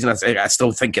last season. I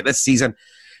still think it this season.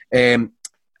 And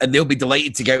they'll be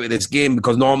delighted to get out of this game,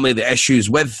 because normally the issues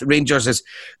with Rangers is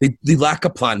they lack a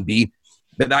plan B,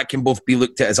 but that can both be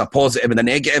looked at as a positive and a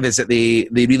negative, is that they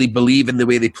really believe in the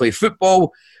way they play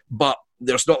football, but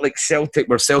there's not like Celtic,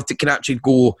 where Celtic can actually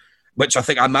go, which I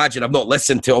imagine, I've not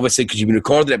listened to obviously because you've been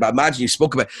recording it, but I imagine you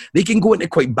spoke about it. They can go into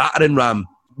quite battering ram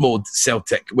mode,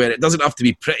 Celtic, where it doesn't have to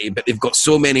be pretty, but they've got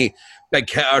so many big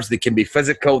hitters, they can be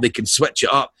physical, they can switch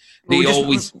it up. We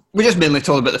just mainly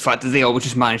talk about the fact that they always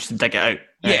just manage to dig it out.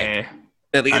 Yeah.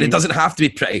 And it doesn't have to be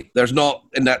pretty. There's not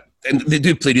in that, and they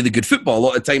do play really good football a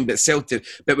lot of the time, but Celtic,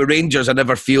 but with Rangers, I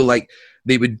never feel like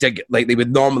they would dig like they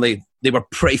would normally. They were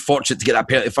pretty fortunate to get that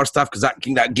penalty first half, because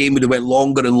that game would have went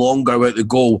longer and longer without the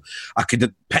goal. I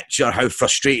could picture how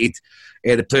frustrated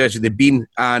the players would have been,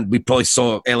 and we probably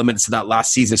saw elements of that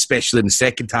last season, especially in the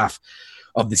second half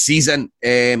of the season.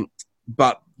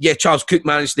 But yeah, Charles Cook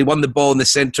they won the ball in the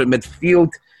centre midfield,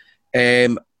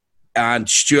 and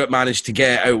Stewart managed to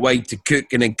get it out wide to Cook,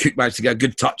 and then Cook managed to get a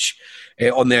good touch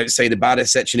on the outside of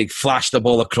Barisic, and he flashed the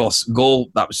ball across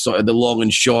goal. That was sort of the long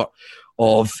and short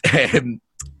of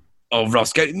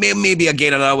Ross County. Maybe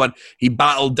again another one. He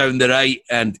battled down the right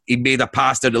and he made a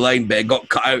pass down the line, but it got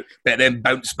cut out, but then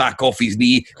bounced back off his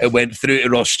knee and went through to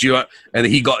Ross Stewart, and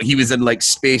he was in like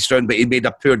space round, but he made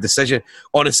a poor decision.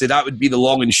 Honestly, that would be the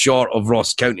long and short of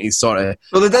Ross County's sort of.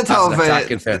 Well, they did have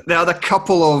they had a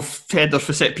couple of headers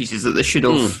for set pieces that they should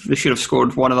have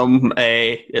scored. One of them,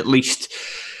 at least,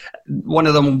 one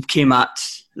of them came at.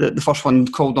 The first one,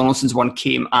 Cole Donaldson's one,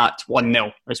 came at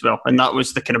 1-0 as well, and that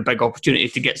was the kind of big opportunity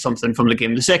to get something from the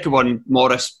game. The second one,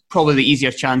 Morris, probably the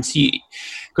easier chance,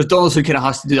 because Donaldson kind of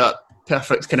has to do that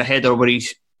perfect kind of header where he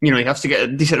has to get a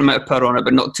decent amount of power on it,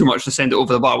 but not too much to send it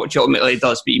over the bar, which ultimately he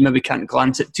does, but you maybe can't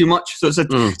glance it too much. So it's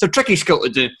a tricky skill to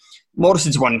do.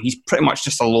 Morrison's one, he's pretty much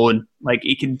just alone. Like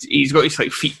he's got his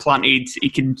like feet planted.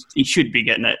 He should be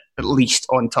getting it at least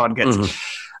on target.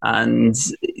 And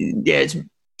yeah,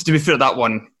 to be fair, that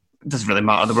one doesn't really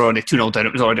matter. They were already 2-0 down.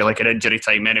 It was already like an injury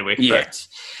time anyway. Yeah.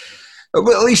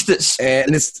 But at least it's.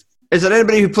 Is there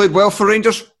anybody who played well for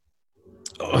Rangers?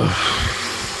 I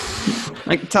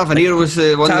think Tavernier was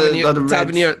the one.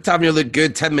 Tavernier looked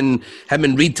good. Him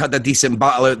and Reid had a decent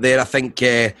battle out there. I think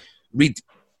Reid,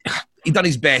 he done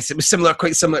his best. It was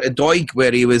quite similar to Doig,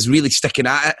 where he was really sticking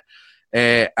at it.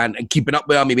 And keeping up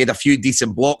with him. He made a few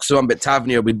decent blocks of him, but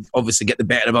Tavernier would obviously get the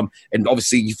better of him. And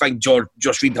obviously you find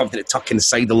Josh Reid having to tuck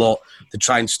inside a lot to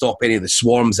try and stop any of the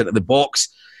swarms into the box.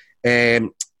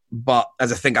 But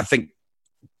as I think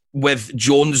with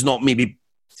Jones not maybe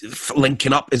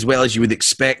linking up as well as you would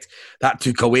expect, that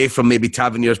took away from maybe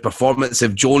Tavernier's performance.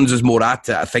 If Jones was more at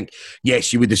it, I think,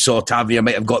 yes, you would have saw Tavernier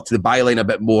might have got to the byline a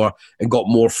bit more and got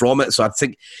more from it. So I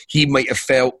think he might have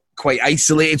felt quite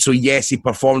isolated. So yes, he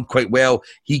performed quite well.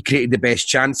 He created the best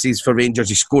chances for Rangers.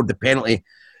 He scored the penalty,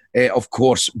 of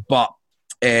course, but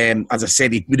as I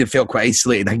said, he would have felt quite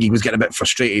isolated. I think he was getting a bit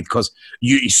frustrated because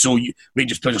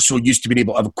Rangers players are so used to being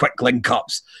able to have quick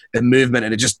link-ups and movement,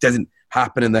 and it just didn't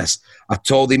happen in this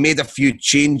at all. They made a few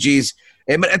changes.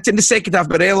 In the second half,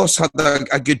 Morelos had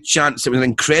a good chance. It was an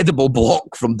incredible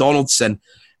block from Donaldson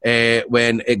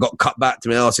when it got cut back to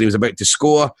Morelos and he was about to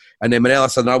score. And then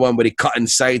Morelos had another one where he cut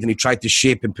inside and he tried to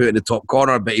shape and put it in the top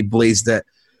corner, but he blazed it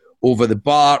over the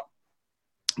bar.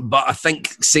 But I think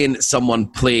saying that someone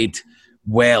played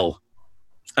well,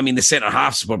 I mean, the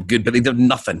centre-halves were good, but they did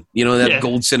nothing. They had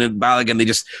Goldson and Balogun, they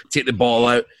just take the ball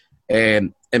out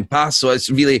and pass. So it's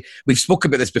really, we've spoken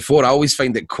about this before, I always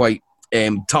find it quite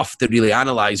tough to really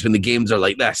analyse when the games are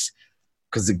like this,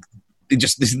 because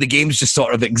the games just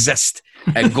sort of exist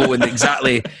and go in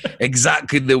exactly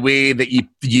the way that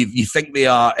you think they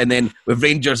are. And then with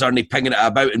Rangers aren't pinging it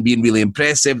about and being really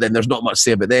impressive, then there's not much to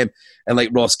say about them. And like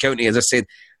Ross County, as I said,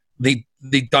 they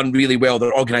done really well.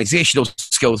 Their organisational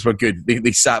skills were good.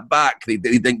 They sat back. They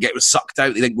didn't get sucked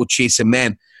out. They didn't go chasing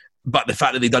men. But the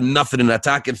fact that they done nothing in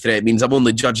attacking threat means I'm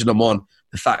only judging them on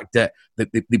the fact that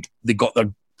they got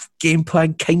their game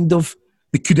plan kind of.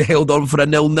 They could have held on for a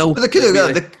 0-0. But they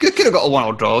could have got a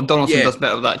 1-1 draw. Donaldson does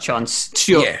better with that chance.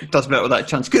 Stewart does better with that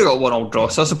chance. Could have got a 1-1 draw.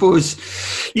 So I suppose,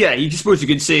 you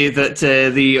could say that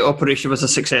the operation was a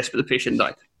success, but the patient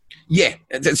died. Yeah,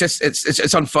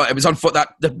 it's unfair. It was unfair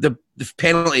that the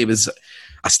penalty was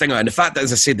a stinger, and the fact that,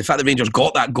 as I said, the fact that Rangers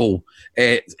got that goal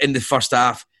in the first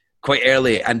half quite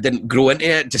early and didn't grow into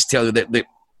it, just tell you that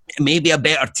maybe a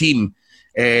better team.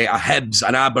 A Hibs,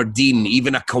 an Aberdeen,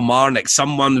 even a Kilmarnock,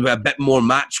 someone with a bit more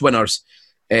match winners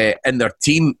in their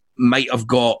team might have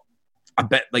got a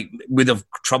bit would have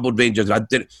troubled Rangers. They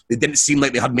didn't seem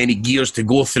like they had many gears to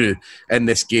go through in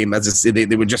this game. As I say,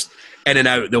 they were just in and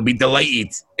out. They'll be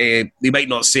delighted. They might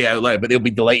not say it out loud, but they'll be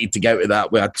delighted to get out of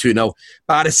that with a 2-0.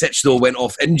 Barisic, though, went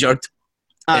off injured.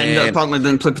 And apparently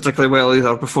didn't play particularly well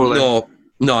either before that.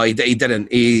 No, he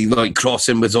didn't.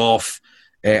 Crossing was off.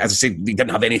 As I said, he didn't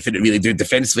have anything to really do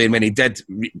defensively, and when he did,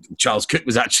 Charles Cook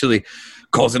was actually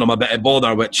causing him a bit of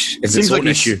bother, which is its own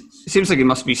issue. It seems like he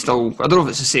must be still, I don't know if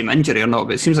it's the same injury or not,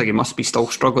 but it seems like he must be still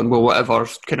struggling with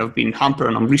whatever's kind of been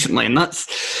hampering him recently, and that's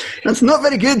not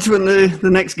very good when the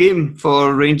next game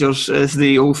for Rangers is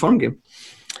the Old Firm game.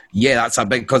 Yeah, that's a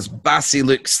big, because Bassey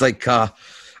looks like a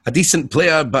decent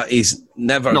player, but he's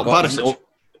never not got... Barisic.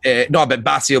 No, but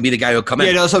Bassey will be the guy who'll come in.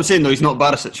 Yeah, that's what I'm saying, though. He's not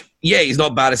Barisic. Yeah, he's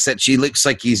not Barisic. He looks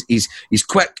like he's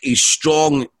quick, he's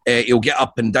strong, he'll get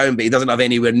up and down, but he doesn't have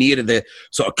anywhere near the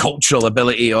sort of cultural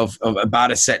ability of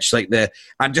Barisic.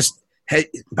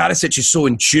 Barisic is so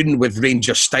in tune with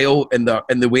Rangers style in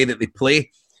the way that they play,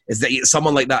 is that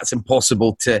someone like that's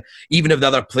impossible to, even if the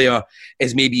other player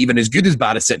is maybe even as good as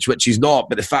Barisic, which he's not,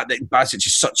 but the fact that Barisic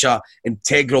is such an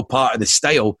integral part of the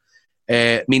style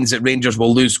means that Rangers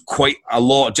will lose quite a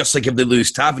lot, just like if they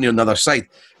lose Tavernier on the other side.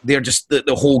 They're just, the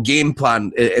whole game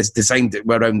plan is designed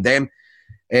around them.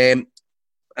 And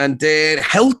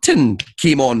Hilton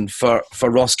came on for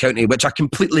Ross County, which I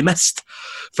completely missed.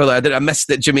 I missed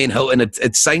that Jermaine Hilton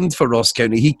had signed for Ross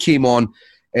County. He came on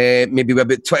maybe with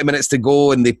about 20 minutes to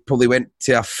go, and they probably went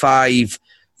to a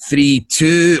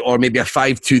 5-3-2 or maybe a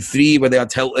 5-2-3 where they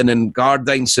had Hilton and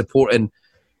Gardine supporting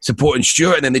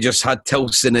Stewart, and then they just had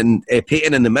Tilson and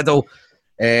Payton in the middle.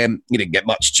 You didn't get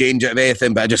much change out of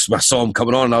anything, but I saw him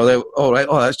coming on, and I was like, all right,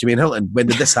 that's Jermaine Hilton. When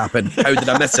did this happen? How did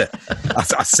I miss it? I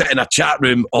sit in a chat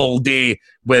room all day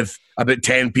with about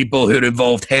 10 people who are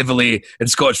involved heavily in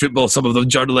Scottish football, some of them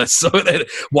journalists,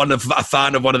 a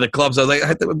fan of one of the clubs. I was like,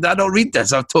 I don't read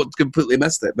this. I've completely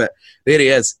missed it. But there he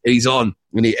is. He's on,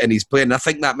 and he's playing. I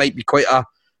think that might be quite a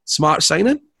smart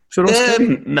signing for us.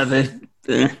 Maybe.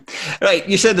 Right,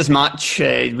 you said this match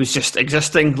was just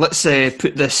existing. Let's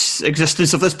put this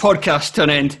existence of this podcast to an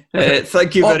end.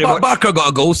 Thank you very much. Barker got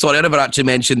a goal. Sorry, I never actually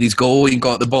mentioned his goal. He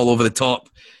got the ball over the top.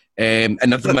 And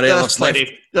Morelos left.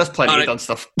 That's plenty of done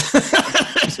stuff.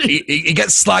 he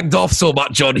gets slagged off so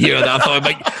much on here that I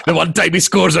thought the one time he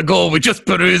scores a goal, we just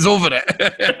peruse over it.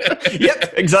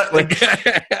 Yep, exactly.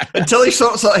 Until he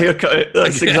sorts that haircut out,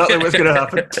 that's exactly what's going to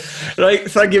happen.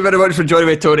 Right, thank you very much for joining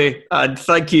me, Tony, and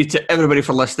thank you to everybody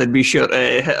for listening. Be sure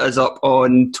to hit us up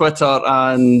on Twitter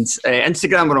and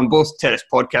Instagram. We're on both Terrace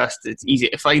Podcast. It's easy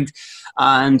to find,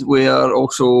 and we are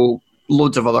also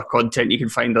loads of other content. You can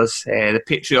find us the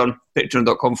Patreon,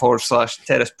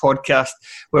 patreon.com/Terrace Podcast,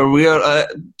 where we are,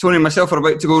 Tony and myself are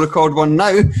about to go record one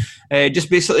now, just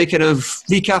basically kind of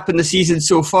recapping the season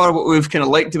so far, what we've kind of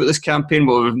liked about this campaign,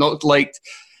 what we've not liked,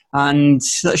 and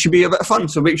that should be a bit of fun,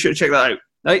 so make sure to check that out.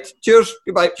 Right, cheers,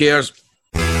 goodbye. Cheers.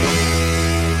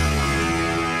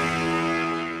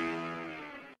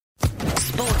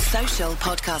 Sports Social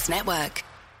Podcast Network.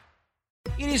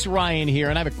 It is Ryan here,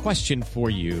 and I have a question for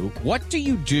you. What do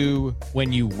you do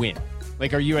when you win?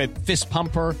 Like, are you a fist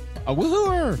pumper, a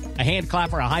woohooer, a hand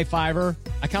clapper, a high fiver?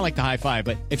 I kind of like the high five,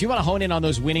 but if you want to hone in on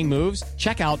those winning moves,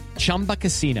 check out Chumba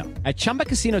Casino. At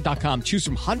ChumbaCasino.com, choose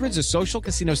from hundreds of social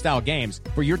casino-style games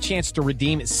for your chance to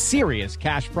redeem serious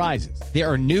cash prizes. There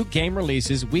are new game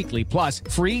releases weekly, plus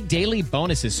free daily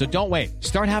bonuses, so don't wait.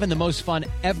 Start having the most fun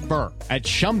ever at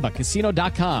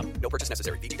ChumbaCasino.com. No purchase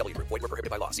necessary. VGW Group. Void where prohibited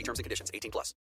by law. See terms and conditions. 18+.